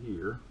right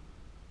here.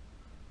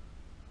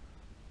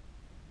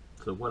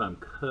 So what I'm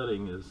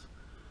cutting is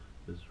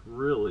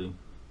really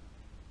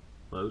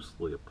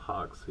mostly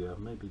epoxy. I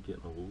may be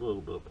getting a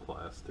little bit of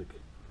plastic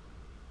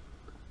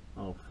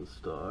off the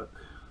stock.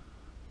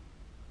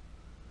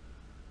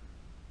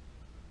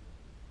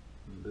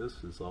 And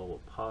this is all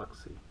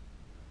epoxy.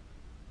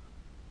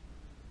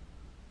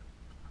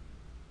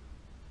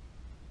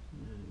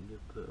 And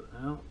get that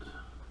out.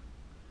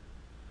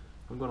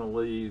 I'm going to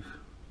leave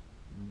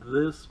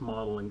this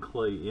modeling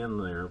clay in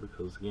there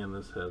because again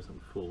this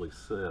hasn't fully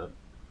set.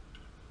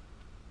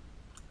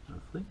 I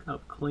think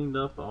I've cleaned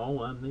up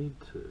all I need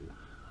to.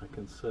 I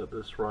can set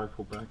this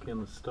rifle back in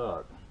the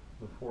stock.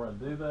 Before I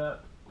do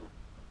that,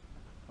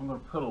 I'm going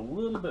to put a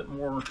little bit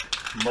more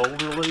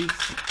mold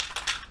release.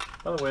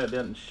 By the way, I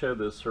didn't show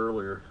this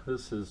earlier.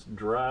 This is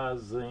dry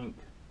zinc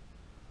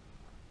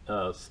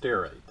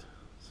stearate.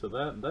 So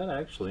that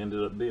actually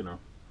ended up being a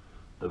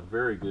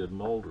very good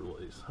mold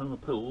release. I'm going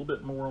to put a little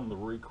bit more on the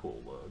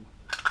recoil lug.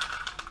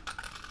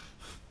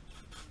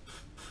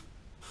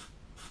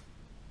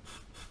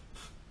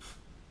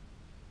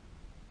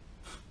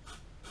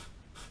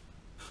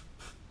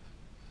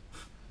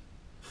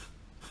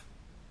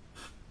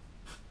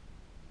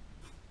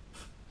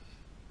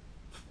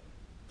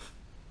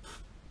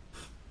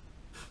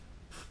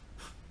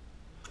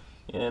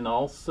 And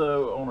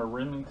also on a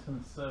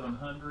Remington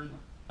 700,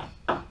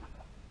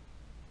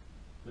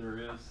 there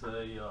is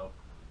a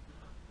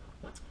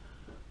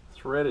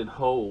threaded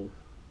hole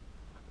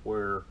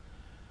where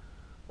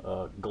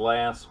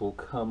glass will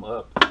come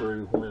up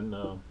through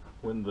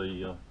when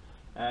the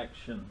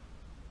action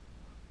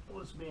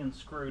was being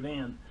screwed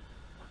in.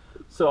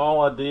 So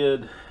all I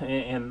did,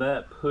 and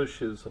that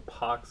pushes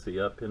epoxy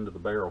up into the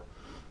barrel.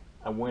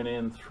 I went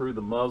in through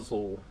the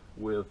muzzle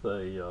with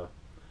a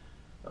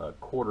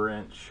 1/4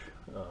 inch,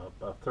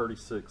 a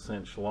 36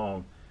 inch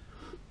long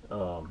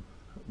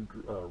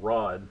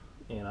rod,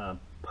 and I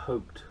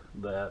poked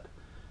that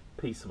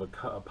piece of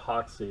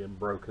epoxy and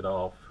broke it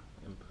off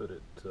and put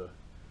it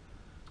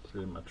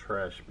in my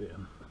trash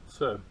bin.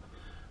 So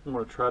I'm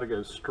going to try to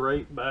go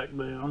straight back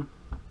down.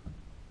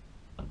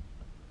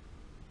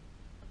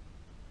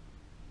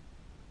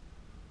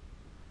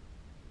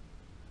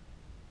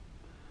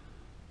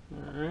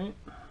 Alright,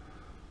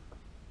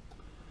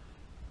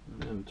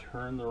 and then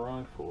turn the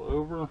rifle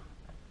over.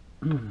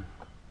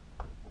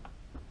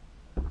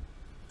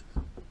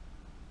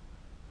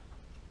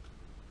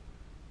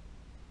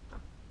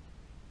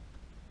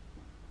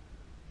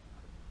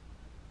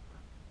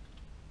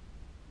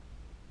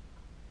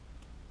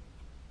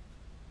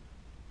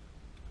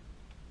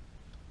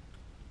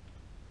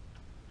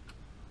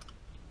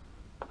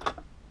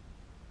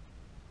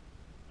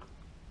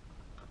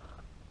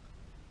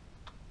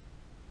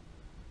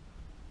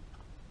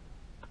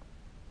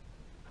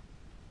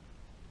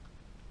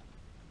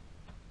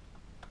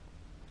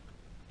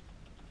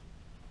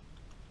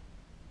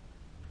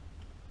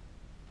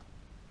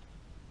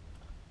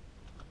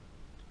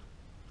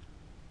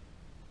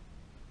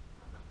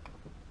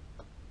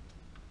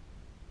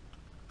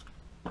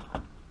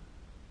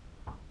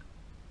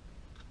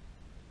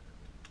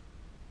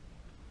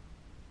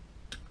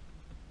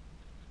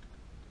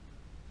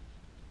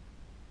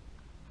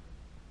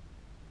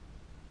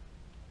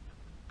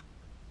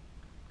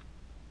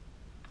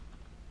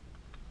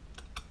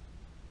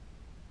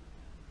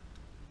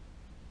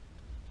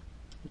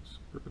 This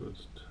screw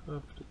is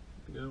tough to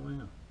go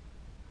in.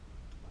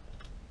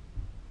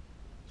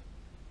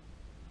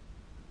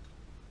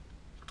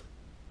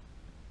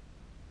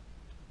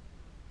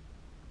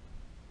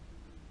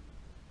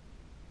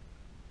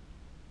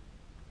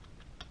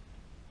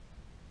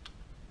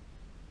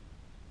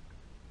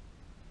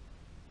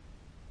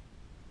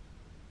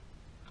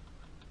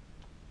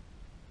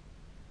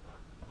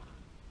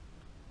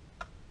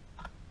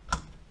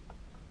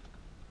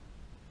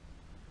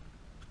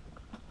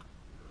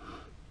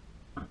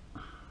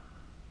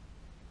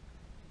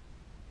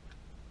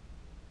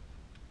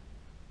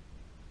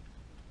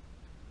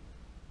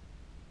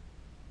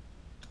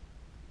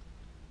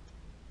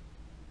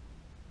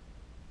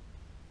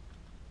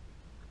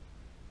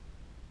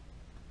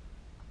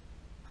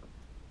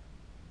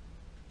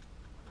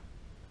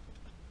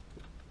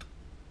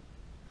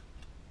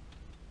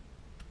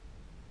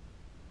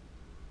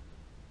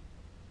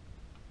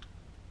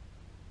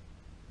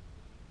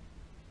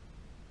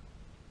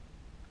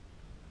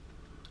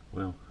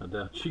 Well, I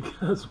doubt you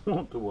guys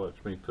want to watch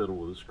me fiddle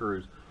with the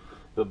screws,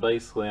 but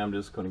basically I'm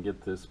just going to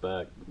get this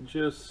back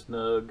just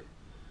snug,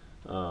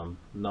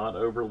 not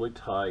overly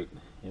tight,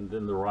 and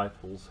then the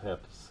rifles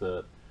have to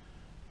set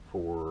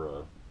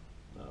for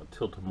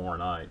till tomorrow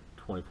night,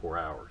 24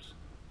 hours.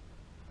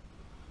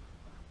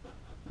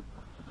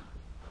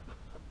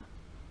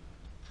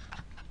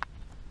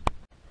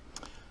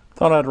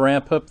 Thought I'd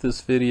wrap up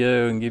this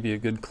video and give you a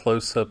good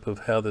close-up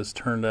of how this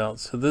turned out.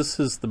 So this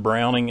is the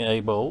Browning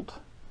A-bolt,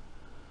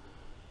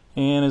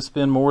 and it's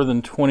been more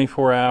than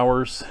 24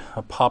 hours.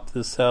 I popped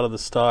this out of the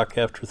stock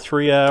after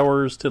 3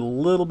 hours, did a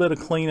little bit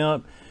of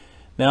cleanup.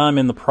 Now I'm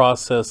in the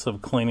process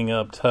of cleaning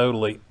up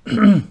totally.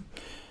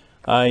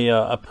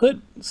 I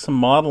put some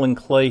modeling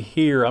clay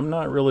here. I'm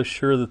not really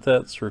sure that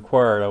that's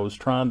required. I was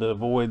trying to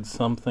avoid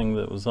something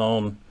that was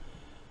on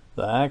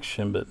the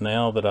Action, but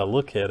now that I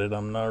look at it,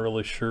 I'm not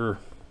really sure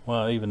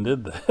why I even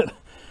did that.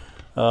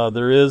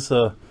 There is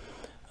a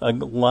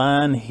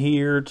line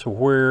here to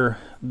where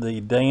the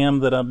dam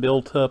that I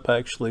built up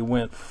actually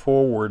went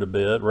forward a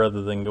bit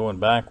rather than going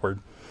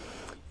backward,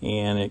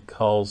 and it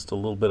caused a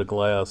little bit of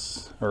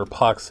glass or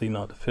epoxy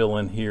not to fill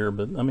in here,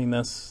 but I mean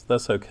that's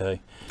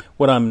okay.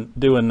 What I'm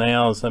doing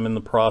now is I'm in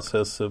the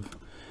process of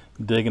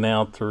digging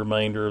out the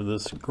remainder of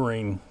this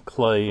green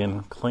clay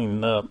and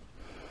cleaning up.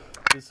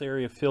 This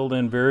area filled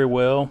in very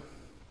well.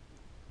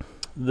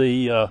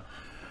 The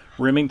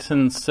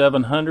Remington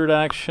 700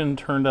 Action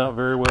turned out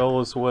very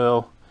well as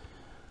well.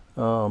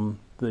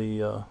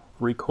 The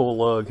recoil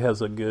lug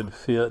has a good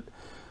fit.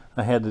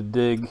 I had to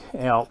dig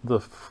out the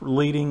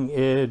leading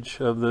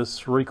edge of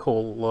this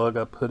recoil lug.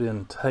 I put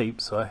in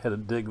tape, so I had to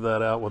dig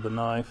that out with a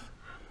knife.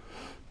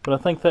 But I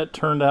think that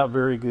turned out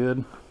very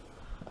good.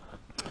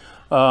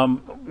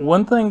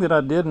 One thing that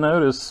I did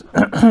notice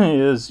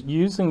is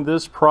using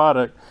this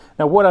product.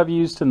 Now what I've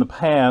used in the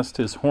past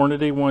is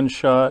Hornady One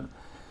Shot,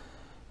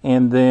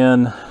 and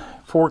then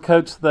 4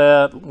 coats of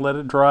that, let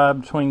it dry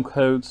between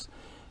coats,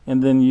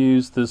 and then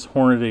use this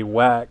Hornady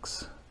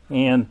wax.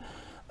 And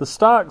the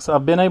stocks,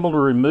 I've been able to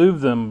remove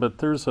them, but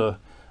there's a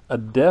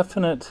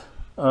definite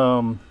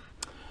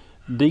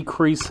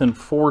decrease in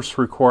force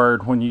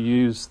required when you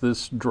use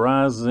this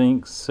dry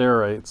zinc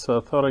cerate. So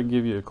I thought I'd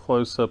give you a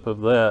close-up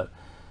of that.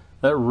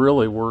 That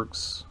really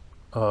works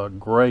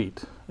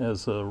great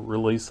as a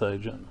release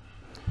agent.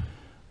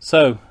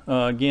 So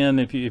again,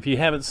 if you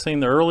haven't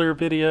seen the earlier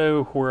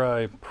video where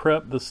I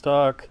prepped the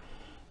stock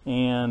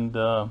and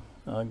got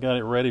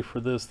it ready for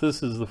this,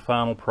 this is the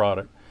final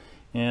product,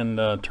 and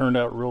turned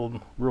out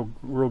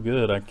real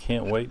good. I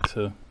can't wait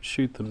to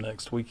shoot them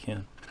next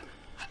weekend.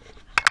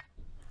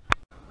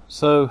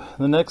 So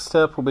the next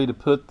step will be to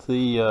put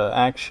the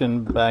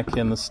Action back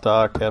in the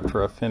stock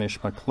after I finish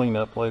my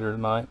cleanup later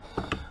tonight.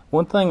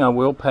 One thing I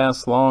will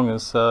pass along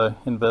is I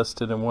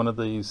invested in one of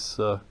these.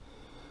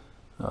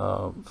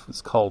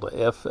 It's called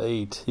a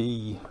FAT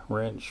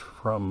wrench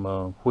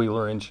from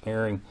Wheeler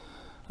Engineering.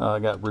 I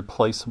got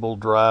replaceable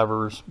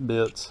drivers,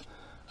 bits.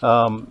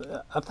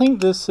 I think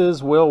this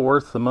is well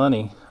worth the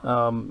money.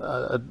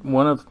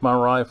 One of my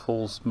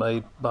rifles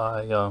made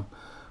by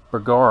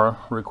Bergara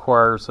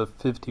requires a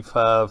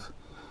 55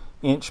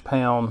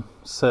 inch-pound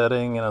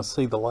setting, and I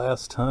see the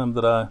last time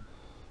that I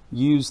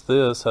used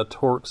this, I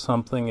torqued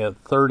something at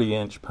 30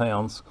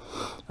 inch-pounds.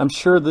 I'm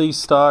sure these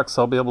stocks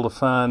I'll be able to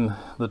find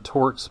the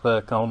torque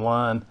spec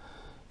online,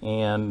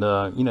 and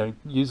you know,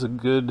 use a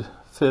good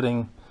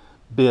fitting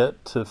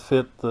bit to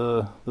fit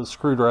the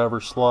screwdriver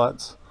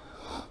slots,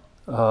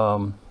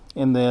 and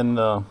then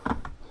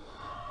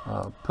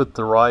put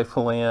the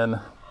rifle in,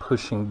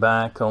 pushing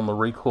back on the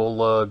recoil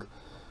lug,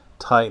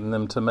 tighten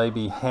them to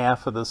maybe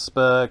half of the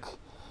spec,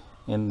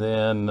 and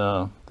then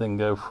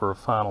go for a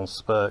final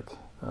spec.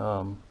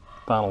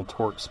 Final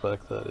torque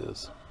spec, that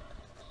is.